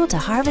tool to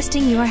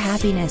harvesting your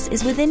happiness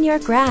is within your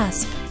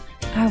grasp.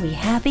 Are we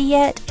happy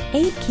yet?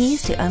 8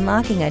 Keys to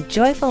Unlocking a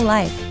Joyful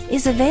Life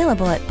is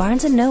available at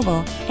Barnes &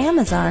 Noble,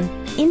 Amazon,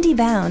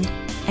 IndieBound,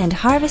 and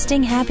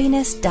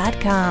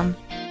harvestinghappiness.com.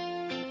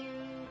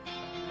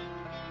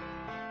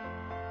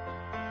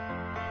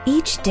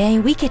 Each day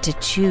we get to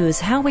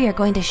choose how we are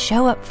going to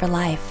show up for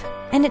life,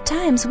 and at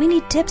times we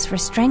need tips for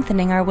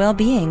strengthening our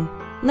well-being.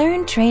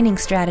 Learn training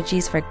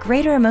strategies for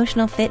greater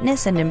emotional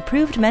fitness and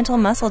improved mental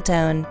muscle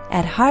tone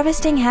at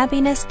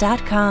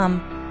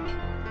harvestinghappiness.com.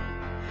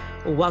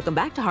 Welcome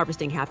back to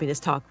Harvesting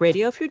Happiness Talk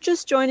Radio. If you're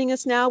just joining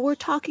us now, we're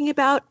talking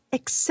about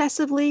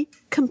excessively,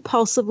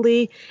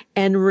 compulsively,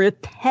 and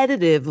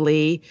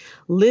repetitively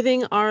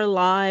living our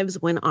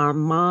lives when our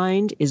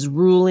mind is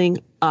ruling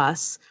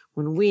us,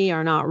 when we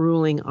are not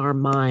ruling our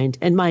mind.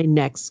 And my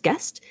next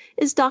guest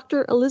is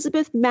Dr.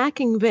 Elizabeth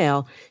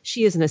Mackingvale.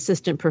 She is an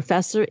assistant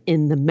professor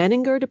in the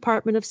Menninger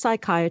Department of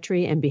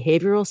Psychiatry and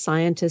Behavioral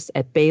Scientists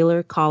at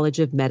Baylor College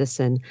of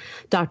Medicine.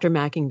 Dr.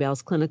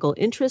 Mackingvale's clinical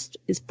interest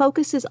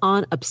focuses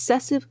on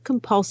obsessive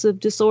compulsive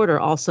disorder,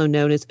 also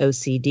known as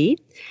OCD,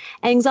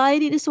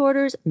 anxiety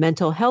disorders,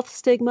 mental health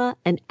stigma,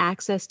 and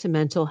access to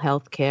mental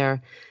health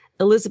care.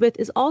 Elizabeth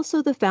is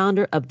also the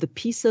founder of the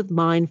Peace of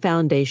Mind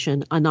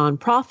Foundation, a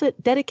nonprofit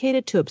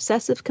dedicated to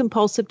obsessive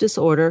compulsive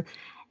disorder.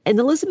 And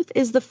Elizabeth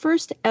is the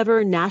first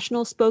ever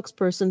national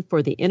spokesperson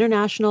for the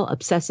International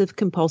Obsessive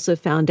Compulsive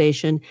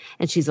Foundation,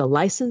 and she's a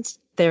licensed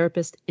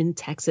therapist in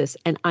Texas.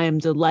 And I am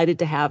delighted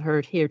to have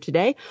her here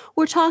today.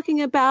 We're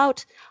talking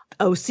about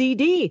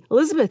OCD.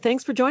 Elizabeth,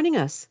 thanks for joining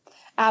us.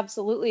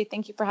 Absolutely.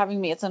 Thank you for having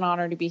me. It's an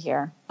honor to be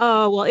here.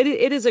 Oh, well, it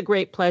is a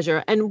great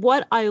pleasure. And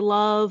what I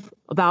love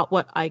about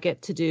what I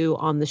get to do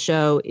on the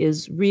show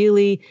is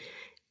really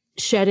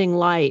shedding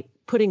light,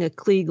 putting a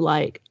Klieg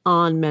light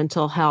on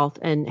mental health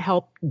and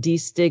help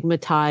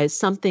destigmatize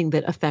something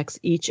that affects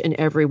each and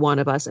every one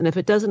of us. And if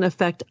it doesn't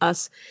affect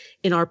us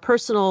in our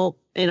person,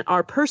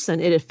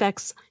 it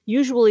affects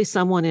usually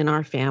someone in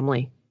our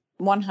family.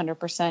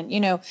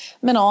 100%.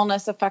 Mental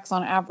illness affects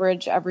on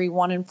average every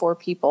 1 in 4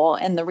 people.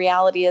 And the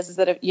reality is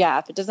that if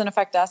it doesn't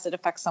affect us, it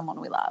affects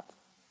someone we love.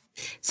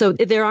 So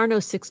there are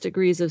no 6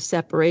 degrees of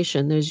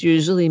separation. There's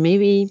usually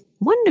maybe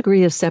 1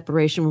 degree of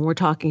separation when we're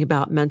talking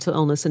about mental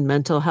illness and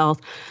mental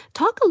health.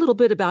 Talk a little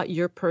bit about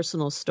your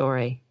personal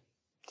story.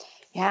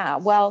 Yeah,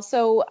 well,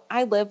 so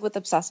I live with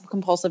obsessive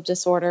compulsive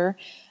disorder.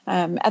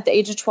 At the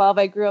age of 12,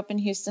 I grew up in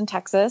Houston,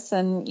 Texas,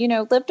 and,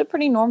 lived a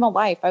pretty normal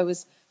life. I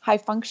was high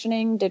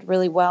functioning, did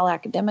really well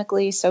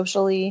academically,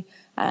 socially,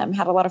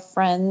 had a lot of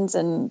friends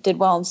and did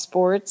well in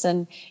sports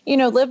and,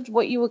 lived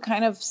what you would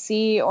kind of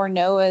see or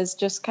know as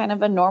just kind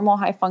of a normal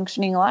high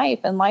functioning life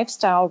and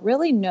lifestyle.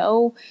 Really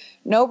no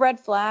red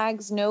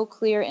flags, no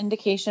clear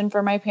indication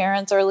for my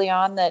parents early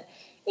on that,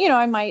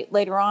 I might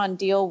later on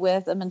deal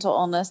with a mental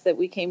illness that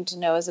we came to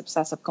know as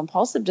obsessive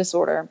compulsive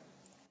disorder.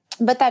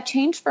 But that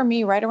changed for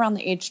me right around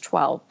the age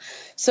 12.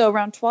 So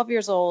around 12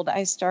 years old,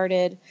 I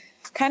started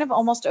kind of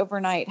almost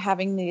overnight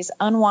having these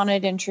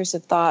unwanted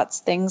intrusive thoughts,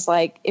 things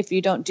like if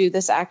you don't do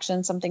this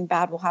action, something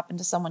bad will happen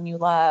to someone you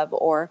love,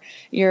 or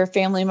your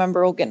family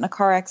member will get in a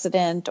car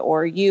accident,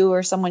 or you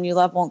or someone you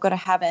love won't go to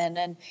heaven.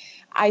 And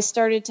I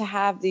started to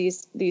have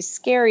these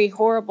scary,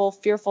 horrible,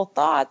 fearful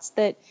thoughts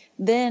that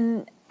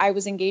then I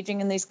was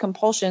engaging in these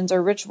compulsions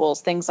or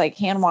rituals, things like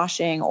hand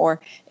washing or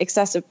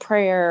excessive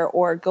prayer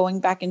or going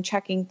back and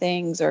checking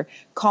things or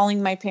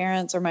calling my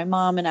parents or my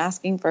mom and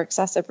asking for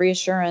excessive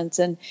reassurance.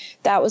 And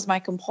that was my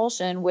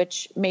compulsion,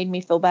 which made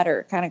me feel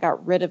better, kind of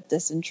got rid of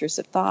this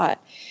intrusive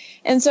thought.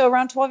 And so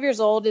around 12 years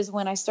old is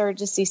when I started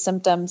to see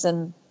symptoms,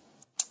 and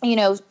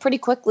pretty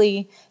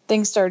quickly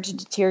things started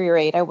to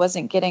deteriorate. I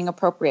wasn't getting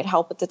appropriate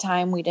help at the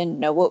time. We didn't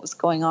know what was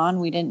going on.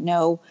 We didn't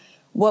know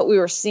what we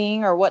were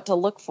seeing or what to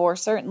look for,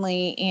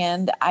 certainly.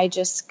 And I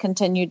just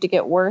continued to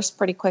get worse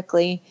pretty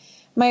quickly.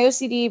 My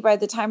OCD, by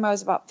the time I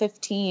was about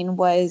 15,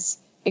 was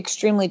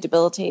extremely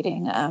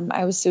debilitating.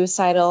 I was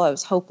suicidal. I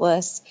was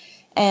hopeless.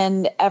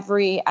 And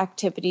every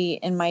activity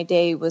in my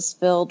day was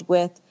filled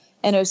with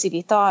an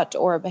OCD thought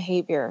or a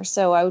behavior.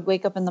 So I would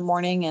wake up in the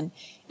morning and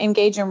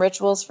engage in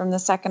rituals from the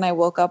second I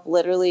woke up,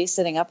 literally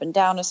sitting up and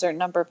down a certain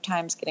number of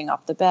times, getting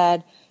off the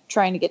bed,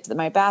 trying to get to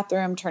my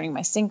bathroom, turning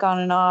my sink on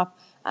and off,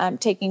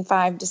 taking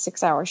 5 to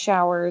 6 hour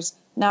showers,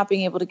 not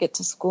being able to get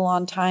to school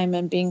on time,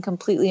 and being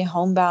completely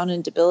homebound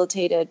and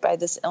debilitated by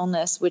this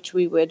illness, which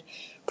we would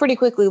pretty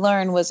quickly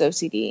learn was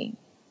OCD.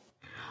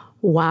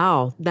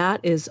 Wow,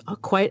 that is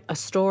quite a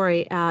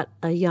story at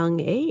a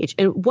young age.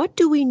 And what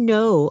do we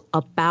know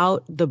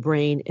about the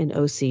brain in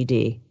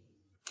OCD?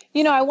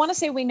 I want to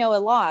say we know a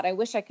lot. I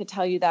wish I could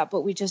tell you that,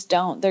 but we just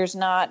don't. There's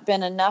not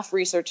been enough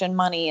research and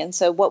money. And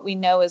so what we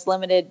know is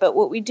limited. But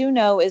what we do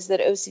know is that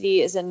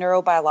OCD is a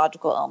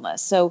neurobiological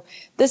illness. So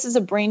this is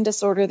a brain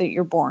disorder that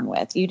you're born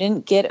with. You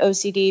didn't get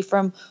OCD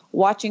from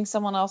watching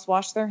someone else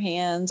wash their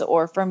hands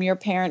or from your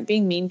parent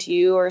being mean to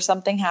you or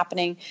something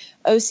happening.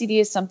 OCD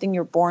is something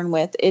you're born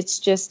with. It's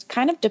just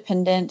kind of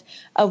dependent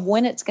of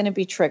when it's going to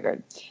be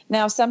triggered.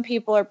 Now, some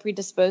people are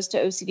predisposed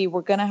to OCD.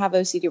 We're going to have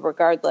OCD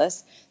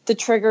regardless. The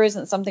trigger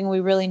isn't something we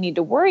really need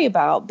to worry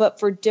about, but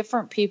for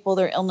different people,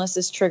 their illness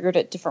is triggered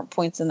at different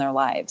points in their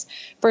lives.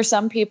 For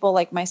some people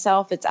like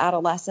myself, it's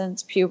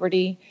adolescence,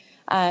 puberty.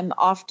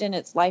 Often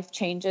it's life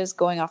changes,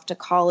 going off to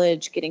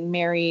college, getting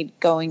married,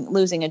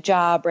 losing a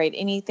job, right?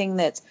 Anything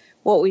that's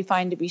what we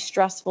find to be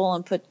stressful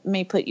and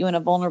may put you in a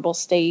vulnerable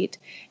state.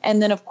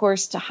 And then, of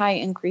course, to high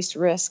increased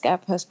risk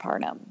at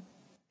postpartum.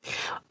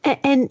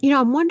 And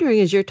I'm wondering,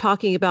 as you're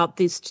talking about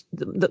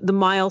the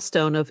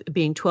milestone of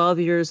being 12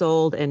 years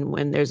old and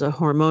when there's a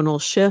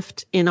hormonal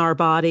shift in our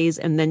bodies,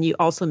 and then you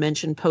also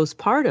mentioned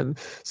postpartum.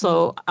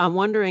 So I'm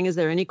wondering, is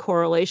there any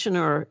correlation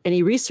or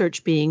any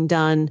research being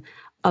done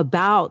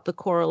about the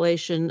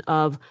correlation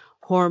of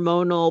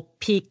hormonal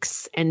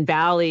peaks and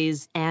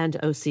valleys and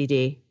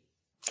OCD?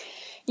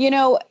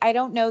 I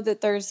don't know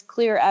that there's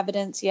clear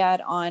evidence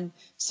yet on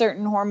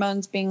certain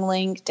hormones being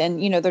linked.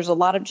 And, there's a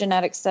lot of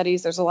genetic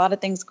studies. There's a lot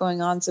of things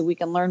going on so we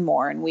can learn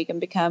more and we can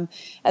become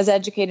as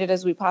educated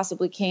as we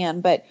possibly can.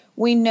 But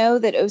we know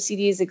that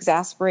OCD is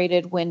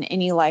exacerbated when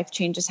any life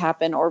changes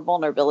happen or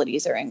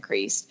vulnerabilities are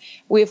increased.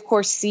 We, of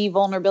course, see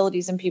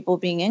vulnerabilities in people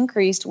being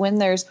increased when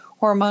there's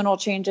hormonal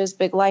changes,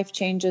 big life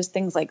changes,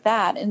 things like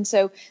that. And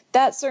so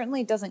that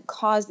certainly doesn't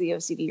cause the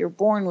OCD. You're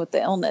born with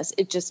the illness.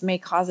 It just may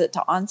cause it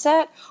to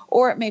onset,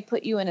 or it may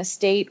put you in a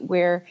state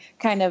where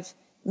kind of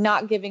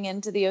not giving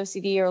in to the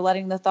OCD or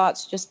letting the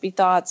thoughts just be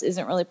thoughts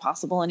isn't really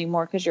possible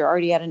anymore because you're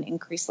already at an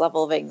increased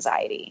level of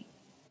anxiety.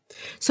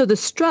 So the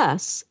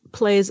stress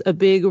plays a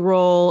big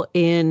role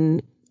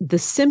in the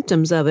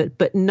symptoms of it,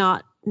 but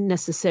not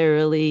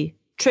necessarily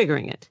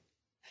triggering it.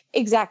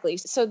 Exactly.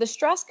 So the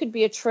stress could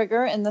be a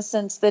trigger in the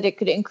sense that it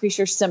could increase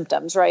your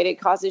symptoms, right? It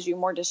causes you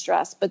more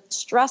distress, but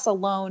stress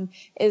alone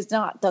is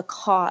not the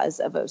cause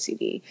of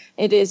OCD.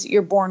 It is,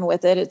 you're born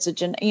with it. It's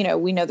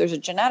we know there's a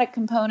genetic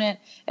component.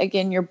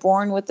 Again, you're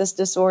born with this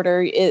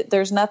disorder.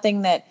 There's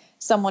nothing that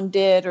someone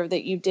did or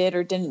that you did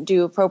or didn't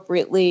do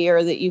appropriately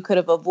or that you could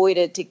have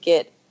avoided to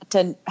get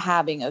to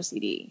having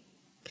OCD.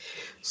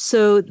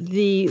 So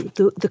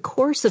the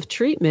course of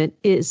treatment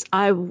is,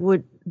 I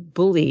would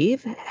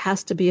believe,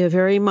 has to be a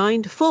very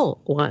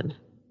mindful one.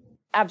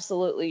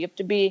 Absolutely. You have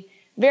to be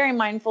very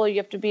mindful. You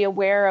have to be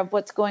aware of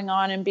what's going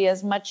on and be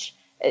as much,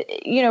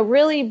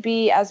 really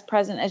be as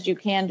present as you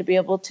can to be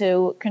able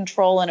to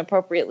control and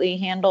appropriately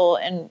handle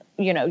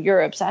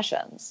your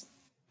obsessions.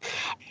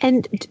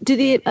 And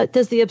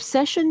does the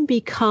obsession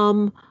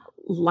become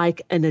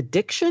like an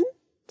addiction?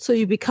 So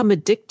you become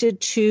addicted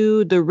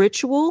to the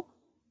ritual?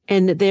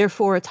 And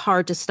therefore it's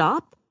hard to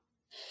stop?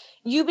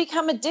 You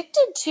become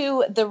addicted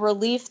to the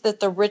relief that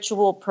the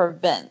ritual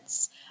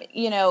prevents.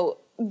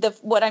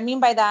 What I mean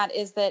by that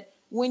is that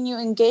when you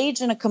engage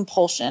in a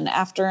compulsion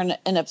after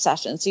an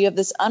obsession, so you have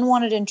this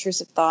unwanted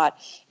intrusive thought,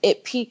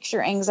 it piques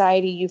your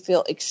anxiety, you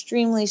feel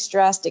extremely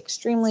stressed,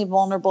 extremely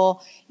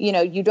vulnerable,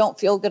 you don't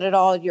feel good at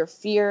all, your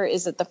fear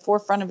is at the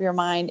forefront of your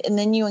mind, and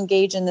then you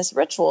engage in this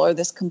ritual or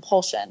this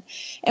compulsion.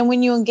 And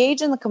when you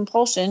engage in the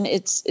compulsion,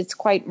 it's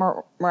quite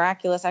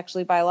miraculous,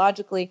 actually,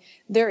 biologically.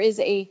 There is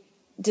a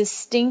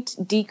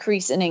distinct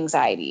decrease in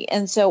anxiety.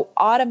 And so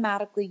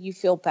automatically you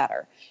feel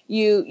better.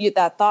 You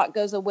that thought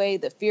goes away,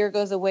 the fear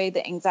goes away,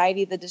 the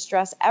anxiety, the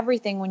distress,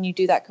 everything when you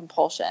do that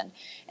compulsion.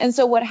 And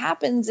so what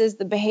happens is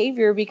the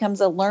behavior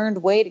becomes a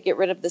learned way to get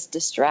rid of this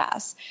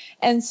distress.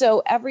 And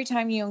so every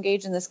time you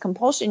engage in this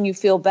compulsion, you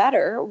feel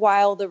better,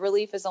 while the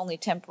relief is only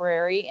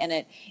temporary and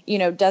it,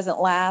 doesn't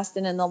last.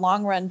 And in the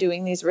long run,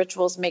 doing these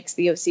rituals makes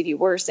the OCD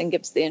worse and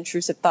gives the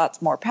intrusive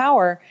thoughts more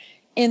power.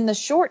 In the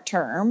short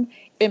term,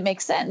 it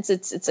makes sense.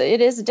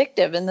 It is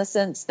addictive in the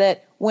sense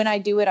that when I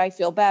do it, I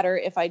feel better.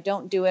 If I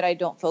don't do it, I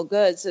don't feel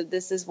good. So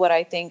this is what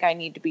I think I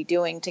need to be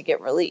doing to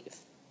get relief.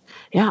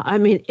 Yeah, I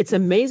mean, it's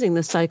amazing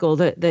the cycle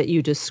that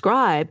you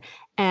describe.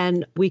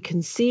 And we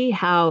can see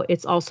how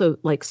it's also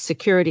like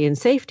security and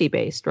safety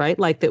based, right?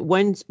 Like that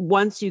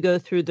once you go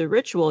through the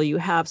ritual, you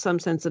have some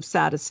sense of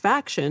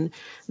satisfaction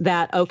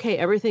that, okay,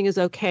 everything is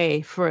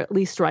okay for at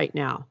least right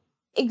now.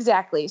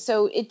 Exactly.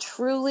 So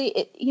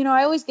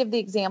I always give the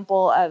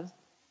example of,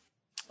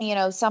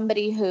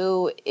 somebody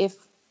who, if,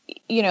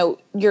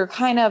 you're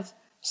kind of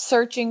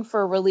searching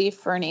for relief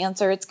for an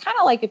answer, it's kind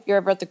of like if you're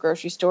ever at the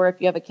grocery store, if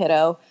you have a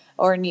kiddo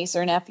or a niece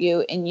or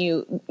nephew and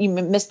you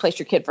misplace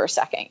your kid for a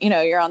second,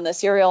 you're on the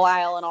cereal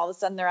aisle and all of a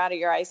sudden they're out of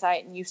your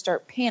eyesight and you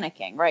start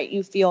panicking, right?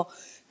 You feel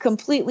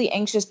completely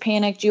anxious,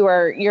 panicked.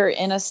 You're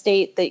in a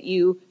state that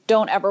you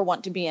don't ever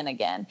want to be in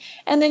again.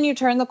 And then you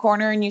turn the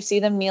corner and you see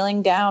them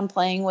kneeling down,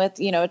 playing with,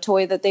 a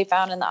toy that they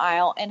found in the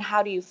aisle. And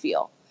how do you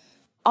feel?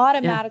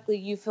 Automatically,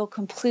 you feel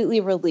completely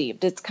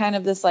relieved. It's kind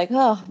of this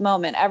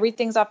moment.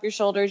 Everything's off your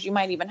shoulders. You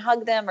might even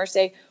hug them or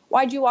say,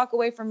 why'd you walk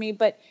away from me?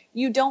 But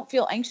you don't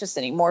feel anxious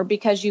anymore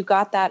because you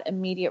got that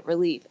immediate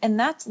relief. And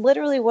that's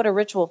literally what a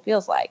ritual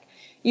feels like.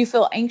 You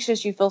feel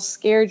anxious, you feel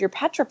scared, you're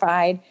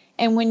petrified.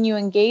 And when you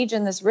engage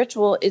in this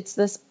ritual, it's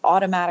this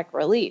automatic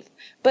relief.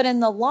 But in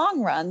the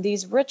long run,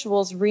 these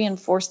rituals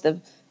reinforce the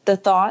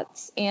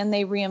thoughts, and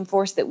they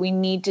reinforce that we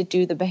need to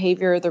do the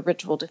behavior or the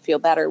ritual to feel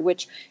better,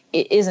 which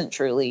it isn't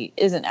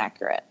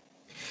accurate.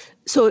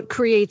 So it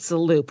creates a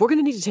loop. We're going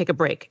to need to take a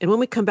break. And when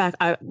we come back,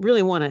 I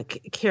really want to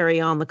carry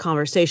on the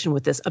conversation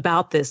with this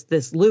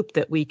loop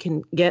that we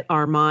can get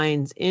our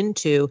minds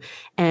into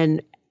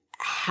and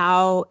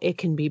how it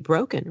can be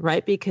broken,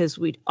 right? Because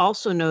we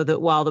also know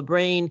that while the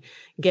brain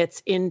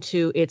gets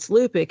into its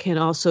loop, it can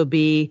also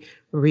be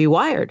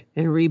rewired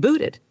and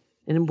rebooted.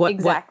 And what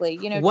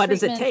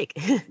does it take?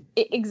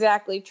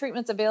 Exactly.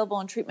 Treatment's available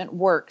and treatment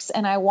works.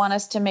 And I want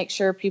us to make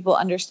sure people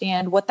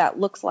understand what that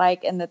looks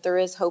like and that there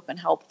is hope and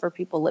help for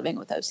people living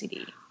with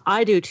OCD.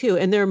 I do too.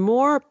 And there are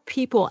more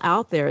people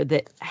out there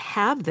that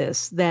have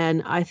this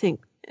than I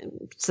think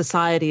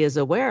society is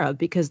aware of,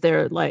 because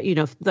they're like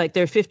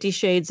there are 50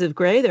 shades of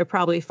gray. There are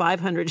probably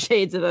 500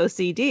 shades of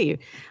OCD.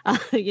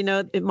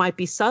 It might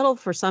be subtle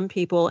for some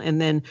people and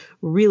then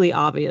really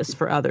obvious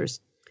for others.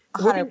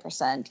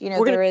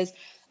 100%. There is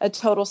a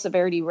total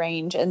severity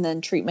range, and then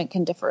treatment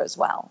can differ as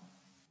well.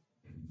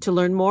 To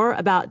learn more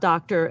about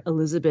Dr.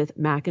 Elizabeth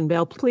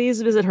Mackinvale,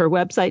 please visit her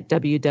website,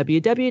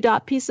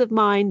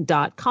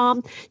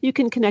 www.peaceofmind.com. You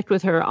can connect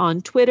with her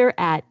on Twitter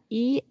at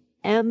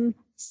EMCINGVALE.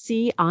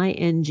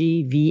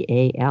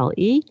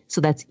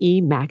 So that's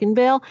E.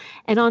 Mackinvale.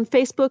 And on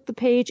Facebook, the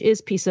page is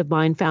Peace of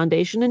Mind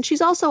Foundation. And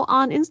she's also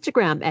on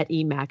Instagram at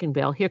E.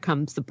 Mackinvale. Here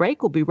comes the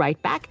break. We'll be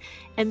right back.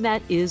 And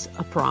that is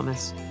a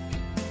promise.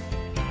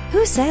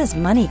 Who says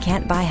money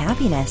can't buy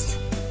happiness?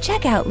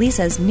 Check out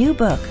Lisa's new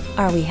book,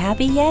 Are We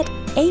Happy Yet?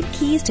 8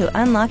 Keys to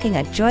Unlocking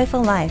a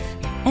Joyful Life,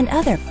 and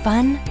other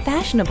fun,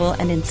 fashionable,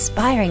 and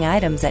inspiring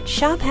items at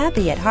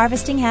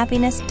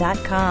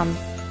shophappy@harvestinghappiness.com.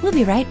 We'll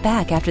be right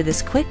back after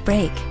this quick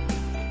break.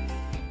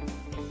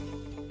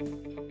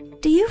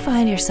 Do you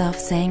find yourself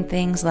saying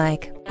things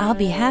like, I'll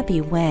be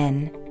happy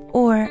when,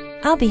 or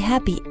I'll be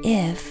happy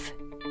if?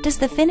 Does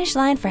the finish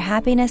line for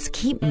happiness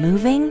keep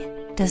moving?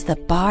 Does the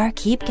bar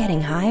keep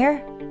getting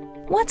higher?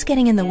 What's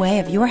getting in the way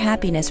of your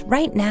happiness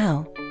right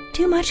now?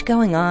 Too much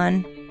going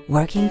on?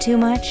 Working too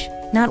much?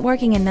 Not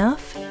working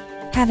enough?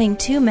 Having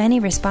too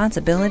many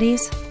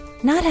responsibilities?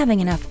 Not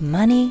having enough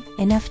money,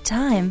 enough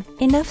time,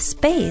 enough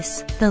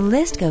space? The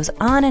list goes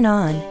on and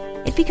on.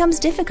 It becomes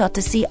difficult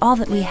to see all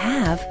that we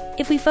have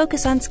if we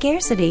focus on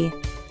scarcity.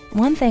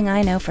 One thing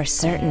I know for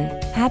certain,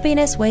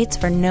 happiness waits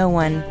for no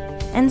one,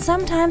 and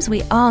sometimes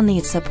we all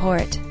need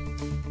support.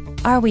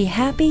 Are We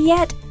Happy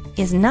Yet?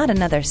 Is not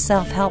another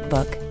self-help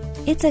book.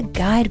 It's a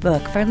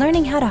guidebook for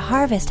learning how to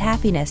harvest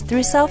happiness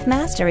through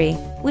self-mastery,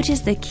 which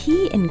is the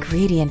key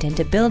ingredient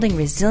into building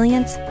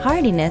resilience,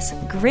 hardiness,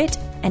 grit,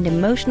 and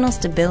emotional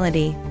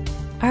stability.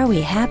 Are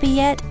We Happy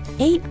Yet?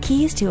 8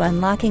 Keys to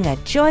Unlocking a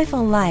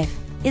Joyful Life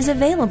is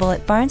available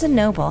at Barnes &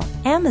 Noble,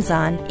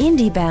 Amazon,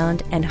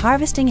 IndieBound, and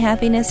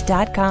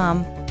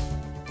HarvestingHappiness.com.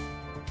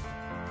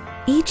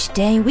 Each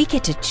day we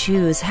get to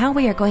choose how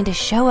we are going to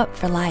show up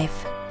for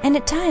life, and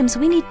at times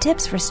we need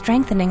tips for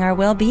strengthening our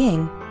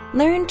well-being.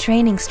 Learn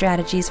training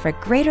strategies for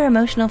greater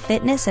emotional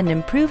fitness and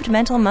improved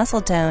mental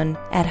muscle tone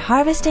at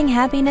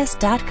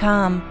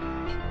HarvestingHappiness.com.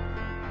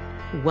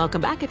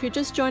 Welcome back. If you're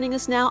just joining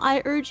us now,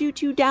 I urge you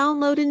to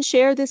download and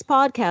share this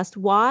podcast.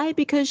 Why?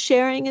 Because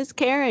sharing is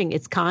caring.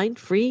 It's kind,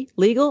 free,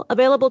 legal,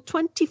 available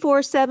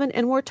 24/7,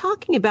 and we're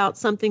talking about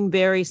something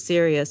very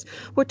serious.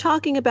 We're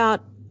talking about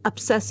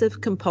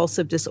obsessive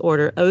compulsive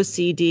disorder,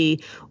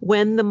 OCD,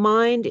 when the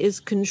mind is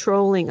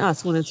controlling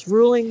us, when it's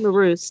ruling the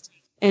roost,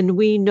 and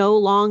we no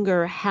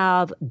longer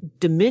have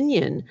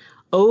dominion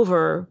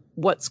over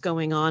what's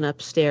going on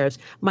upstairs.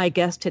 My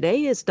guest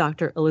today is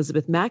Dr.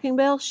 Elizabeth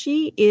Mackingbell.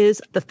 She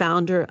is the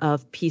founder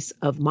of Peace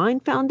of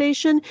Mind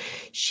Foundation.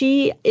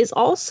 She is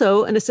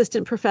also an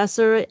assistant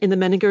professor in the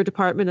Menninger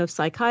Department of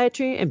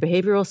Psychiatry and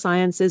Behavioral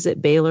Sciences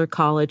at Baylor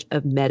College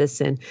of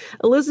Medicine.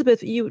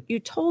 Elizabeth, you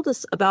told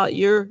us about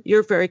your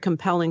very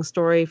compelling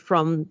story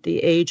from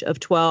the age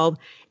of 12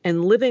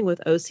 and living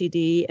with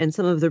OCD and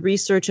some of the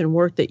research and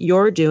work that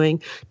you're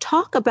doing.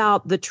 Talk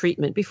about the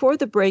treatment. Before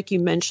the break, you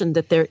mentioned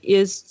that there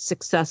is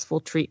successful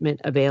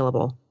treatment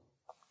available.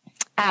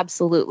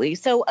 Absolutely.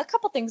 So a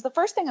couple things. The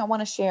first thing I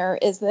want to share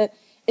is that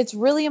it's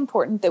really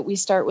important that we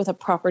start with a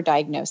proper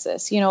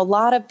diagnosis. A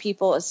lot of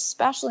people,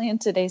 especially in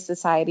today's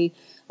society,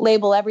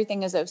 label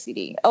everything as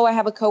OCD. Oh, I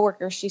have a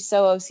coworker, she's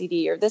so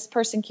OCD, or this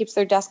person keeps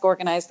their desk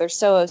organized, they're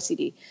so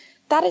OCD.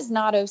 That is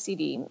not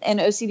OCD, and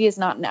OCD is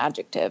not an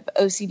adjective.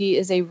 OCD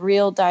is a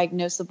real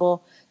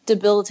diagnosable,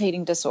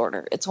 debilitating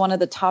disorder. It's one of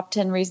the top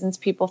 10 reasons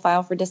people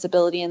file for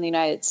disability in the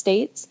United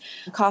States.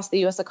 It costs the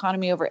U.S.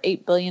 economy over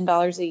 $8 billion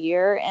a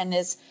year and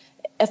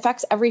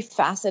affects every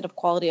facet of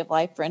quality of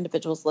life for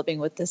individuals living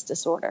with this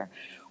disorder.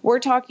 We're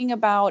talking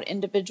about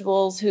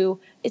individuals who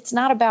it's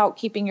not about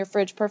keeping your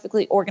fridge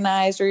perfectly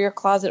organized or your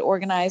closet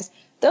organized.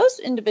 Those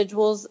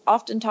individuals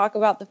often talk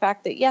about the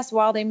fact that, yes,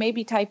 while they may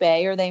be type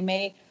A or they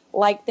may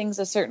like things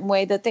a certain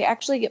way, that they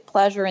actually get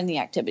pleasure in the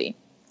activity,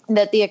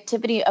 that the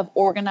activity of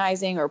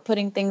organizing or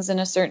putting things in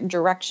a certain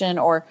direction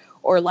or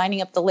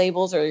lining up the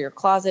labels or your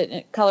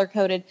closet color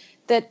coded,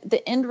 that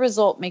the end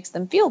result makes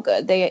them feel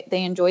good. They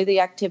enjoy the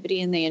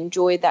activity and they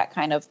enjoy that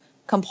kind of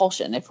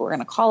compulsion, if we're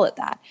going to call it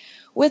that.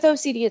 With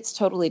OCD, it's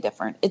totally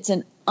different. It's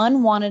an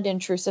unwanted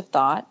intrusive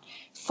thought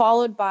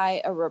followed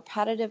by a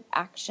repetitive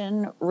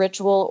action,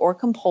 ritual, or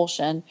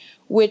compulsion,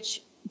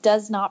 which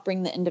does not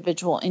bring the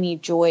individual any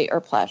joy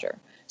or pleasure.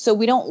 So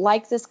we don't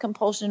like this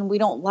compulsion. We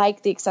don't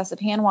like the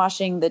excessive hand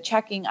washing, the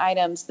checking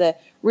items, the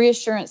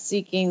reassurance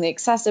seeking, the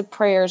excessive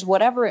prayers,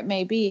 whatever it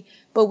may be.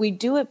 But we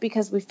do it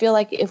because we feel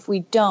like if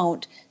we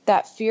don't,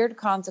 that feared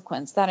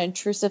consequence, that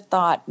intrusive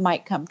thought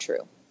might come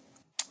true.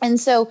 And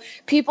so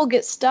people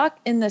get stuck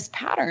in this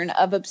pattern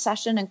of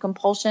obsession and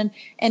compulsion,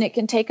 and it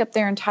can take up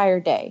their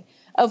entire day.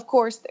 Of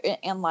course,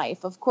 and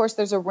life. Of course,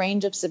 there's a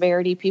range of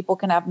severity. People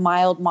can have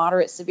mild,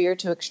 moderate, severe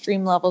to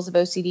extreme levels of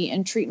OCD,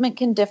 and treatment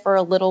can differ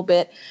a little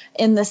bit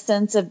in the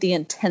sense of the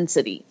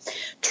intensity.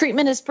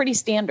 Treatment is pretty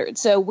standard.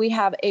 So we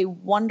have a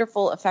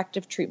wonderful,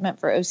 effective treatment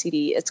for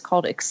OCD. It's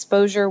called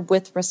exposure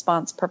with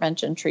response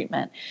prevention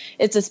treatment.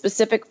 It's a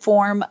specific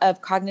form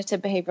of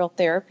cognitive behavioral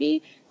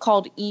therapy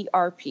called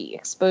ERP,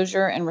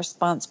 exposure and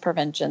response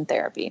prevention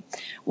therapy.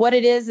 What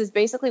it is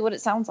basically what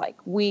it sounds like.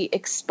 We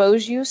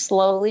expose you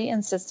slowly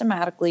and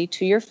systematically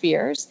to your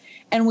fears,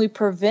 and we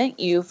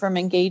prevent you from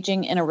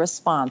engaging in a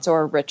response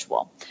or a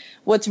ritual.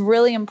 What's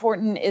really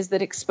important is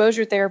that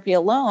exposure therapy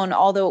alone,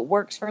 although it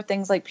works for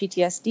things like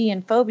PTSD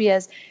and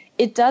phobias,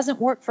 it doesn't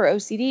work for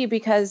OCD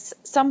because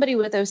somebody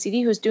with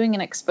OCD who's doing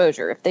an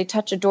exposure, if they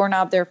touch a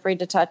doorknob they're afraid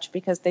to touch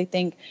because they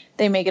think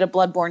they may get a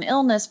bloodborne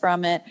illness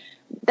from it,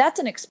 that's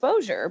an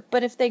exposure.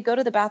 But if they go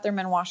to the bathroom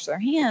and wash their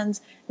hands,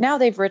 now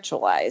they've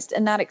ritualized,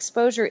 and that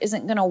exposure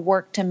isn't going to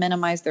work to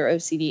minimize their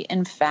OCD.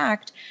 In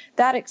fact,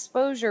 that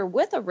exposure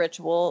with a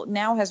ritual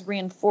now has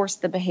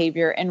reinforced the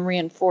behavior and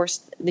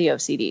reinforced the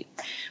OCD.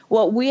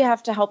 What we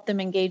have to help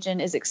them engage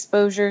in is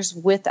exposures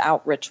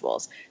without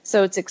rituals.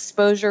 So it's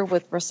exposure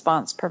with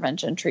response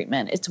prevention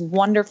treatment. It's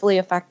wonderfully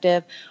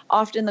effective.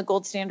 Often the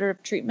gold standard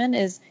of treatment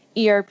is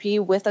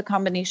ERP with a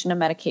combination of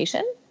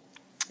medication.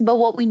 But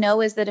what we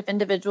know is that if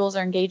individuals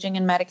are engaging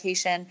in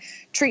medication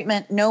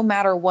treatment, no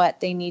matter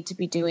what, they need to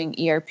be doing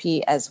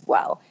ERP as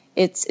well.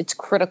 It's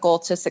critical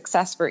to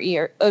success for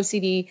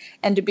OCD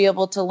and to be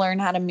able to learn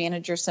how to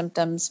manage your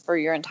symptoms for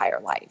your entire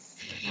life.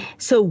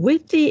 So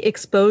with the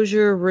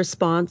exposure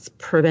response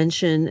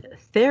prevention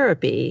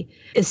therapy,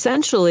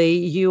 essentially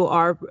you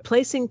are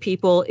placing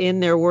people in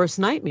their worst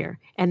nightmare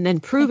and then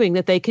proving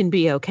that they can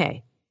be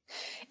okay.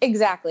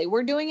 Exactly.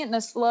 We're doing it in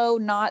a slow,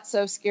 not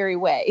so scary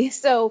way.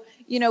 So,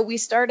 we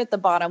start at the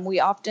bottom.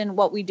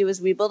 What we do is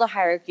we build a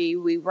hierarchy.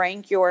 We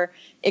rank your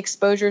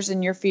exposures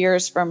and your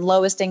fears from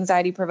lowest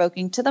anxiety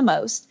provoking to the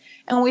most.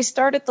 And we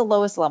start at the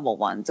lowest level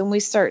ones. And we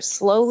start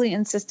slowly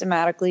and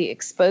systematically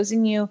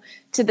exposing you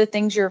to the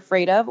things you're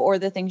afraid of or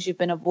the things you've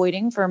been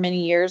avoiding for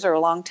many years or a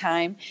long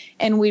time.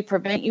 And we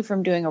prevent you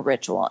from doing a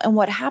ritual. And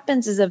what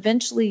happens is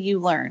eventually you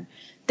learn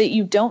that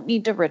you don't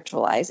need to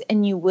ritualize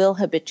and you will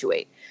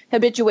habituate.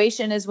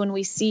 Habituation is when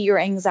we see your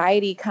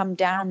anxiety come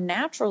down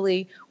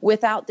naturally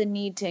without the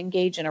need to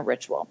engage in a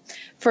ritual.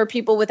 For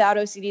people without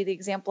OCD, the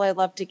example I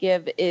love to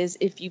give is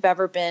if you've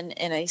ever been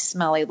in a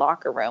smelly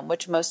locker room,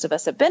 which most of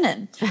us have been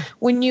in.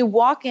 When you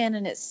walk in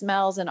and it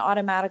smells and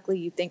automatically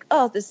you think,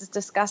 oh, this is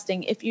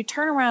disgusting. If you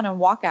turn around and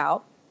walk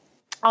out,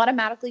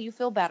 automatically you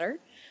feel better.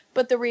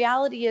 But the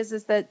reality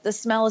is that the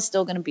smell is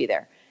still going to be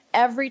there.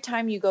 Every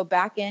time you go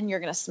back in, you're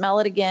going to smell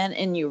it again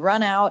and you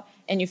run out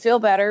and you feel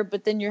better,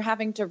 but then you're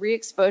having to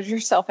re-expose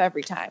yourself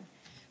every time.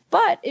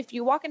 But if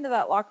you walk into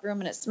that locker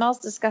room and it smells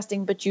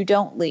disgusting, but you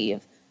don't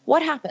leave,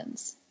 what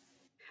happens?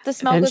 The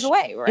smell goes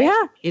away, right?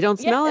 Yeah, you don't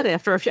smell it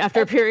after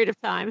a period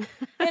of time.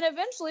 And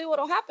eventually what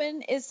will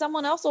happen is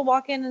someone else will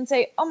walk in and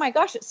say, oh my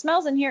gosh, it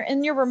smells in here.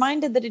 And you're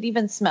reminded that it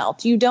even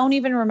smelled. You don't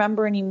even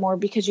remember anymore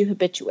because you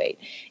habituate.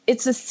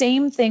 It's the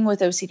same thing with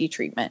OCD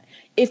treatment.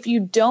 If you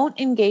don't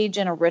engage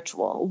in a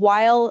ritual,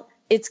 while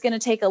it's going to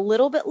take a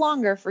little bit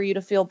longer for you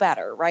to feel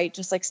better, right?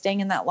 Just like staying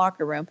in that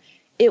locker room,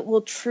 it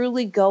will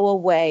truly go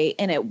away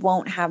and it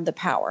won't have the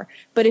power.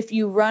 But if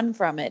you run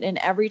from it and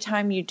every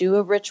time you do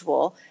a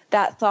ritual,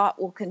 that thought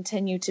will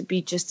continue to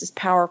be just as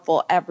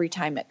powerful every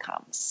time it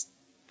comes.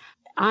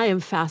 I am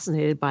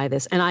fascinated by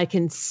this, and I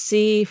can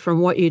see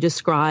from what you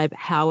describe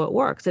how it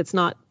works. It's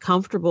not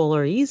comfortable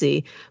or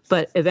easy,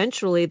 but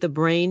eventually the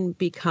brain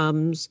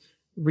becomes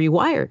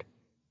rewired.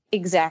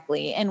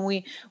 Exactly. And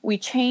we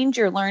change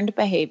your learned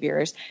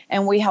behaviors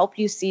and we help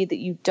you see that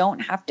you don't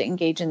have to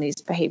engage in these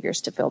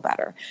behaviors to feel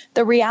better.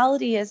 The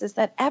reality is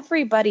that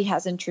everybody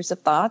has intrusive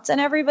thoughts and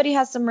everybody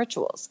has some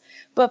rituals.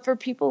 But for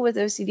people with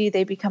OCD,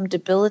 they become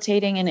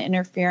debilitating and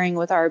interfering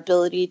with our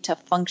ability to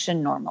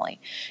function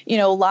normally.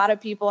 A lot of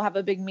people have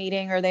a big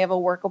meeting or they have a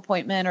work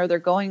appointment or they're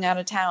going out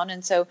of town.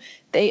 And so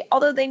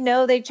although they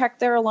know they check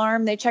their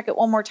alarm, they check it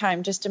one more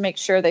time just to make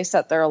sure they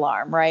set their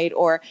alarm, right?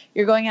 Or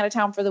you're going out of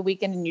town for the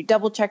weekend and you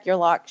double check your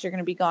lock because you're going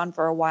to be gone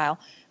for a while.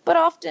 But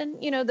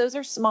often, those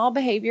are small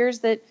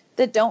behaviors that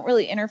don't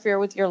really interfere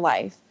with your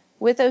life.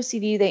 With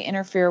OCD, they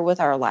interfere with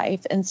our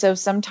life. And so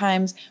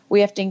sometimes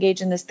we have to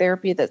engage in this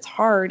therapy that's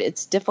hard.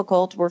 It's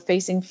difficult. We're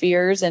facing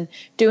fears and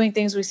doing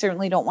things we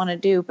certainly don't want to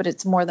do, but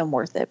it's more than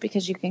worth it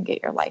because you can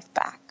get your life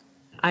back.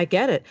 I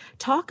get it.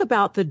 Talk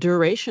about the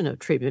duration of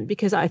treatment,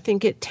 because I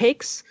think it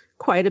takes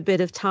quite a bit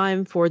of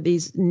time for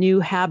these new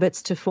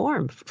habits to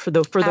form, for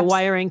the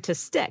wiring to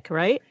stick,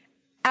 right?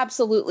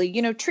 Absolutely.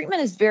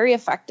 Treatment is very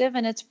effective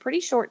and it's pretty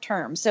short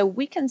term. So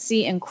we can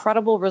see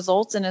incredible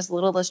results in as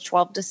little as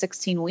 12 to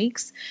 16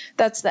 weeks.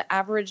 That's the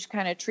average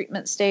kind of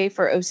treatment stay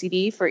for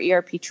OCD, for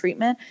ERP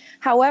treatment.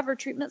 However,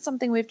 treatment is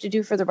something we have to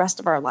do for the rest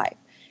of our life.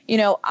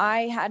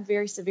 I had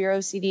very severe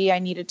OCD. I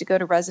needed to go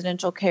to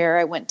residential care.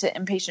 I went to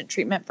inpatient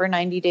treatment for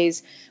 90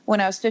 days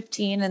when I was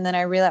 15, and then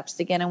I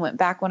relapsed again and went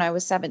back when I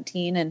was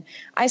 17. And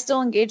I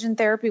still engage in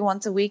therapy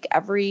once a week,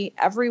 every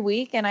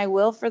week, and I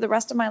will for the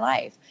rest of my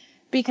life,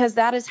 because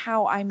that is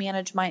how I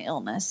manage my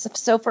illness.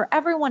 So for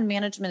everyone,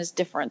 management is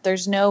different.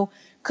 There's no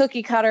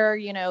cookie cutter,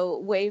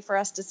 way for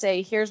us to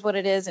say, here's what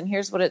it is and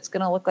here's what it's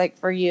going to look like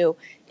for you.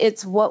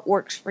 It's what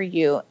works for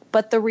you.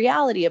 But the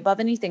reality above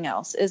anything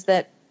else is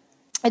that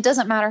it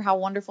doesn't matter how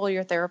wonderful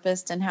your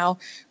therapist and how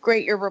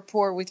great your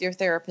rapport with your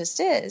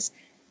therapist is.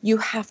 You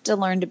have to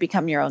learn to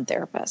become your own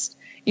therapist.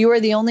 You are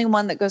the only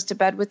one that goes to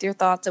bed with your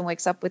thoughts and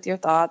wakes up with your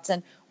thoughts.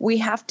 And we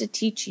have to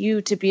teach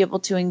you to be able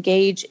to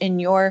engage in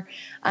your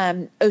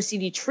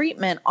OCD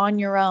treatment on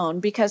your own,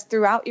 because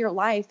throughout your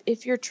life,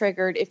 if you're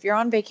triggered, if you're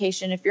on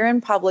vacation, if you're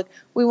in public,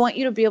 we want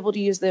you to be able to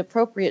use the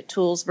appropriate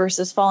tools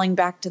versus falling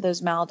back to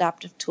those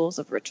maladaptive tools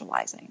of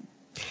ritualizing.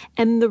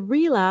 And the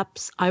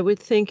relapse, I would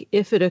think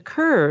if it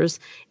occurs,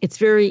 it's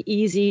very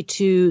easy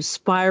to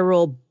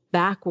spiral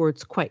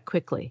backwards quite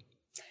quickly.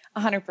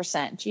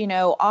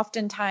 100%.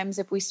 Oftentimes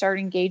if we start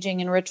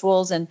engaging in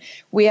rituals and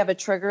we have a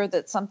trigger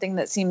that's something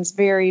that seems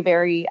very,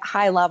 very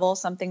high level,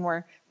 something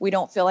where we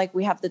don't feel like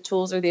we have the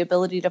tools or the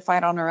ability to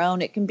fight on our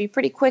own, it can be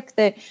pretty quick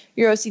that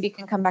your OCD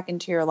can come back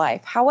into your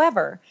life.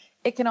 However,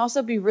 it can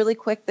also be really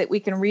quick that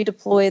we can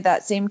redeploy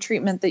that same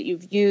treatment that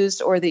you've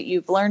used or that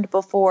you've learned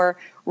before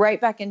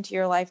right back into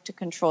your life to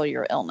control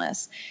your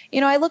illness.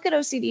 I look at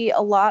OCD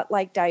a lot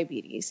like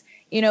diabetes.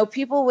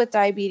 People with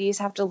diabetes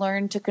have to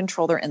learn to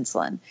control their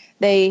insulin.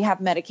 They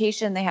have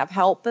medication, they have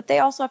help, but they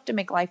also have to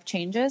make life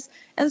changes.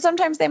 And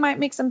sometimes they might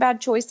make some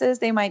bad choices.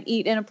 They might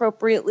eat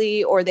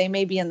inappropriately, or they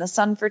may be in the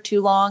sun for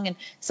too long, and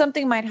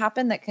something might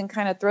happen that can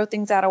kind of throw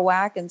things out of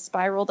whack and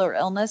spiral their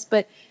illness.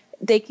 But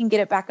they can get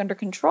it back under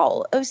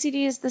control.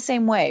 OCD is the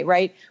same way,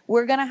 right?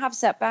 We're going to have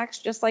setbacks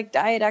just like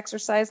diet,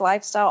 exercise,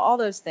 lifestyle, all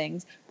those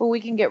things, but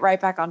we can get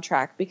right back on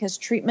track because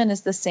treatment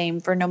is the same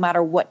for no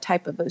matter what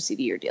type of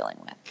OCD you're dealing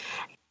with.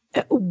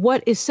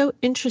 What is so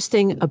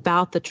interesting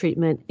about the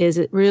treatment is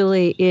it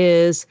really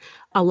is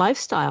a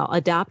lifestyle,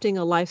 adapting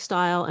a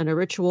lifestyle and a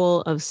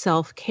ritual of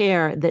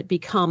self-care that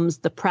becomes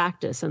the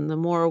practice. And the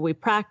more we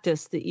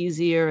practice, the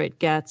easier it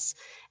gets.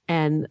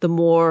 And the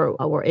more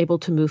we're able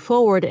to move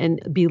forward and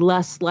be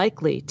less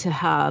likely to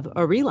have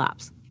a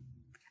relapse.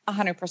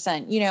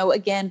 100%.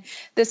 Again,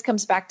 this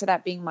comes back to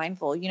that being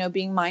mindful,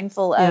 being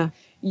mindful of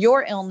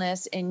your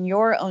illness and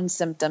your own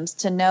symptoms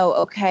to know,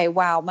 okay,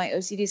 wow, my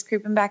OCD is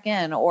creeping back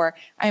in, or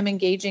I'm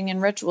engaging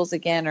in rituals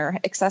again, or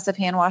excessive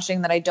hand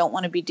washing that I don't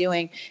want to be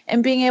doing.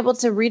 And being able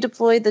to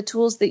redeploy the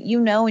tools that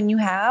and you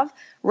have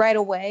right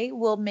away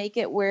will make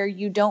it where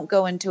you don't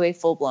go into a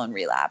full-blown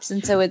relapse.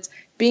 And so it's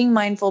being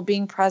mindful,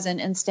 being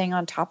present, and staying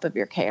on top of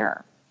your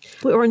care.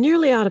 We're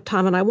nearly out of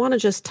time, and I want to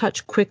just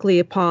touch quickly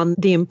upon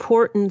the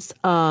importance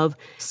of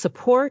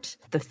support,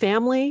 the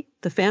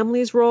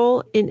family's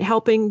role in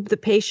helping the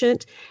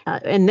patient,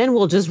 and then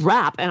we'll just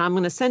wrap, and I'm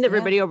going to send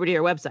everybody over to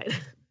your website.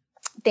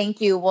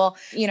 Thank you. Well,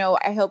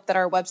 I hope that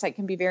our website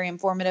can be very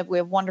informative. We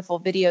have wonderful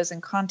videos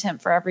and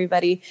content for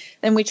everybody.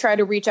 Then we try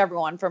to reach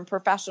everyone from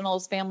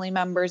professionals, family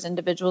members,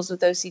 individuals with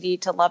OCD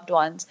to loved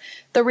ones.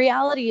 The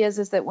reality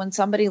is that when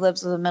somebody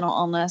lives with a mental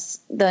illness,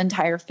 the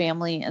entire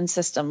family and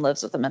system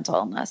lives with a mental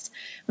illness.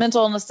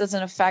 Mental illness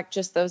doesn't affect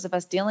just those of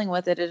us dealing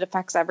with it. It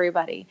affects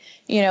everybody.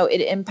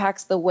 It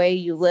impacts the way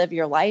you live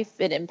your life.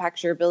 It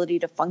impacts your ability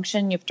to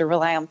function. You have to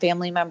rely on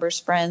family members,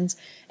 friends,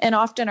 and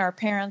often our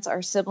parents,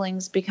 our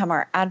siblings become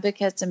our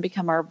advocates and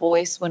become our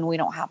voice when we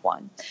don't have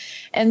one.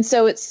 And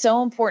so it's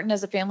so important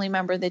as a family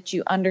member that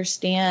you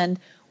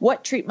understand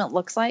what treatment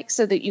looks like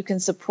so that you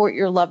can support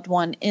your loved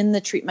one in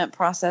the treatment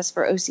process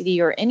for OCD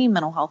or any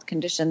mental health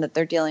condition that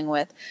they're dealing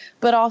with,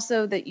 but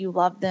also that you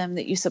love them,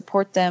 that you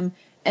support them,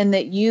 and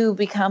that you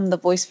become the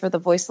voice for the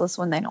voiceless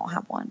when they don't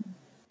have one.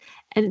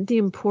 And the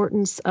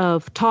importance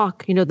of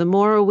talk, the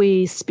more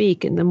we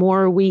speak and the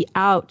more we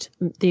out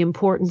the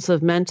importance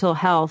of mental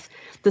health,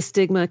 the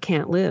stigma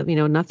can't live,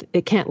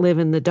 it can't live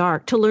in the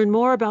dark. To learn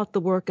more about the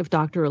work of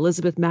Dr.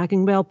 Elizabeth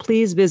Mackingbell,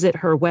 please visit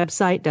her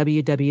website,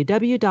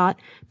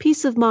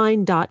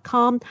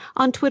 www.peaceofmind.com.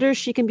 On Twitter,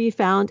 she can be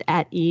found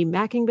at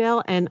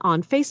 @eMackingbell, and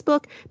on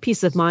Facebook,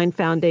 Peace of Mind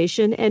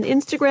Foundation, and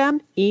Instagram,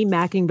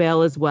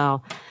 @eMackingbell as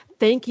well.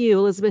 Thank you,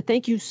 Elizabeth.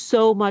 Thank you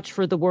so much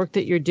for the work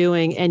that you're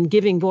doing and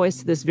giving voice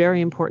to this very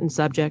important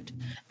subject.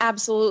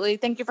 Absolutely.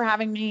 Thank you for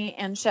having me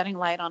and shedding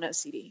light on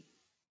OCD.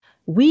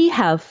 We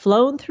have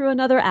flown through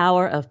another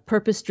hour of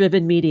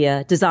purpose-driven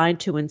media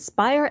designed to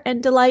inspire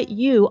and delight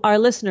you, our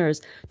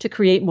listeners, to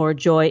create more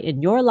joy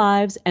in your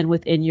lives and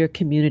within your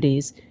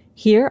communities.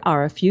 Here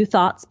are a few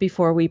thoughts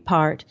before we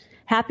part.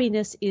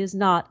 Happiness is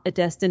not a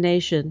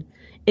destination.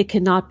 It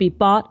cannot be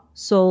bought,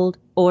 sold,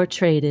 or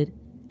traded.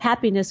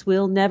 Happiness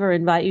will never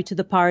invite you to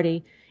the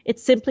party.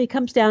 It simply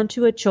comes down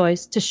to a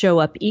choice to show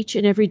up each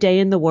and every day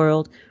in the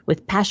world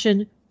with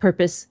passion,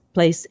 purpose,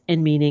 place,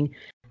 and meaning.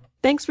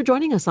 Thanks for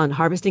joining us on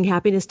Harvesting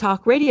Happiness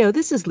Talk Radio.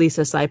 This is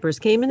Lisa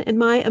Cypers-Kamen and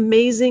my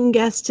amazing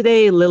guests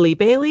today, Lily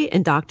Bailey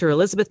and Dr.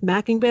 Elizabeth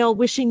Mackingbell,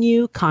 wishing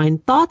you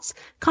kind thoughts,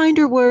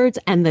 kinder words,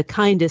 and the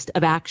kindest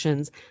of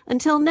actions.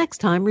 Until next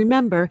time,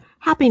 remember,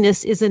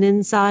 happiness is an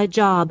inside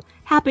job.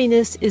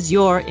 Happiness is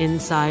your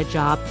inside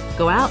job.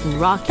 Go out and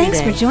rock your day.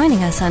 Thanks for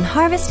joining us on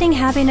Harvesting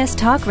Happiness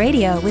Talk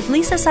Radio with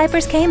Lisa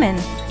Cypers-Kamen.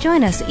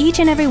 Join us each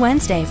and every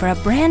Wednesday for a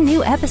brand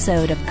new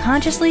episode of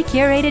consciously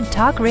curated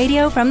talk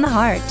radio from the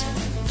heart.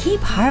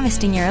 Keep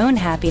harvesting your own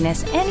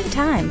happiness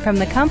anytime from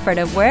the comfort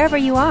of wherever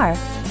you are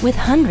with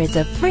hundreds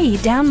of free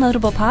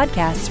downloadable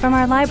podcasts from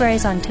our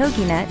libraries on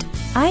TogiNet,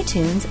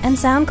 iTunes, and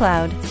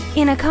SoundCloud.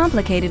 In a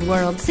complicated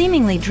world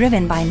seemingly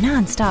driven by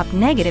non-stop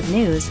negative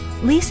news,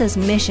 Lisa's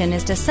mission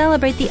is to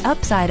celebrate the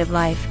upside of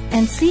life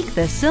and seek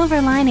the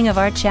silver lining of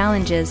our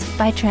challenges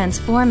by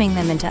transforming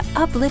them into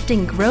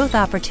uplifting growth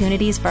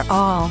opportunities for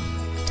all.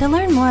 To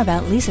learn more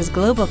about Lisa's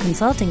global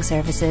consulting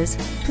services,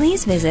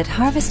 please visit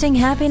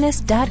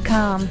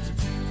harvestinghappiness.com.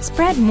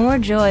 Spread more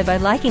joy by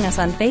liking us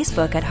on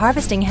Facebook at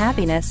Harvesting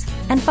Happiness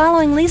and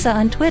following Lisa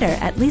on Twitter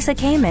at Lisa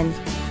Kamen.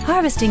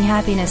 Harvesting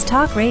Happiness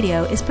Talk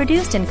Radio is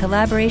produced in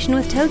collaboration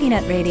with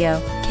TogiNet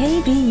Radio,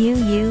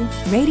 KBUU,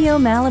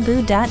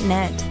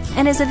 RadioMalibu.net,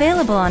 and is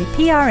available on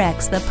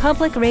PRX, the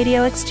Public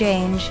Radio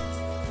Exchange.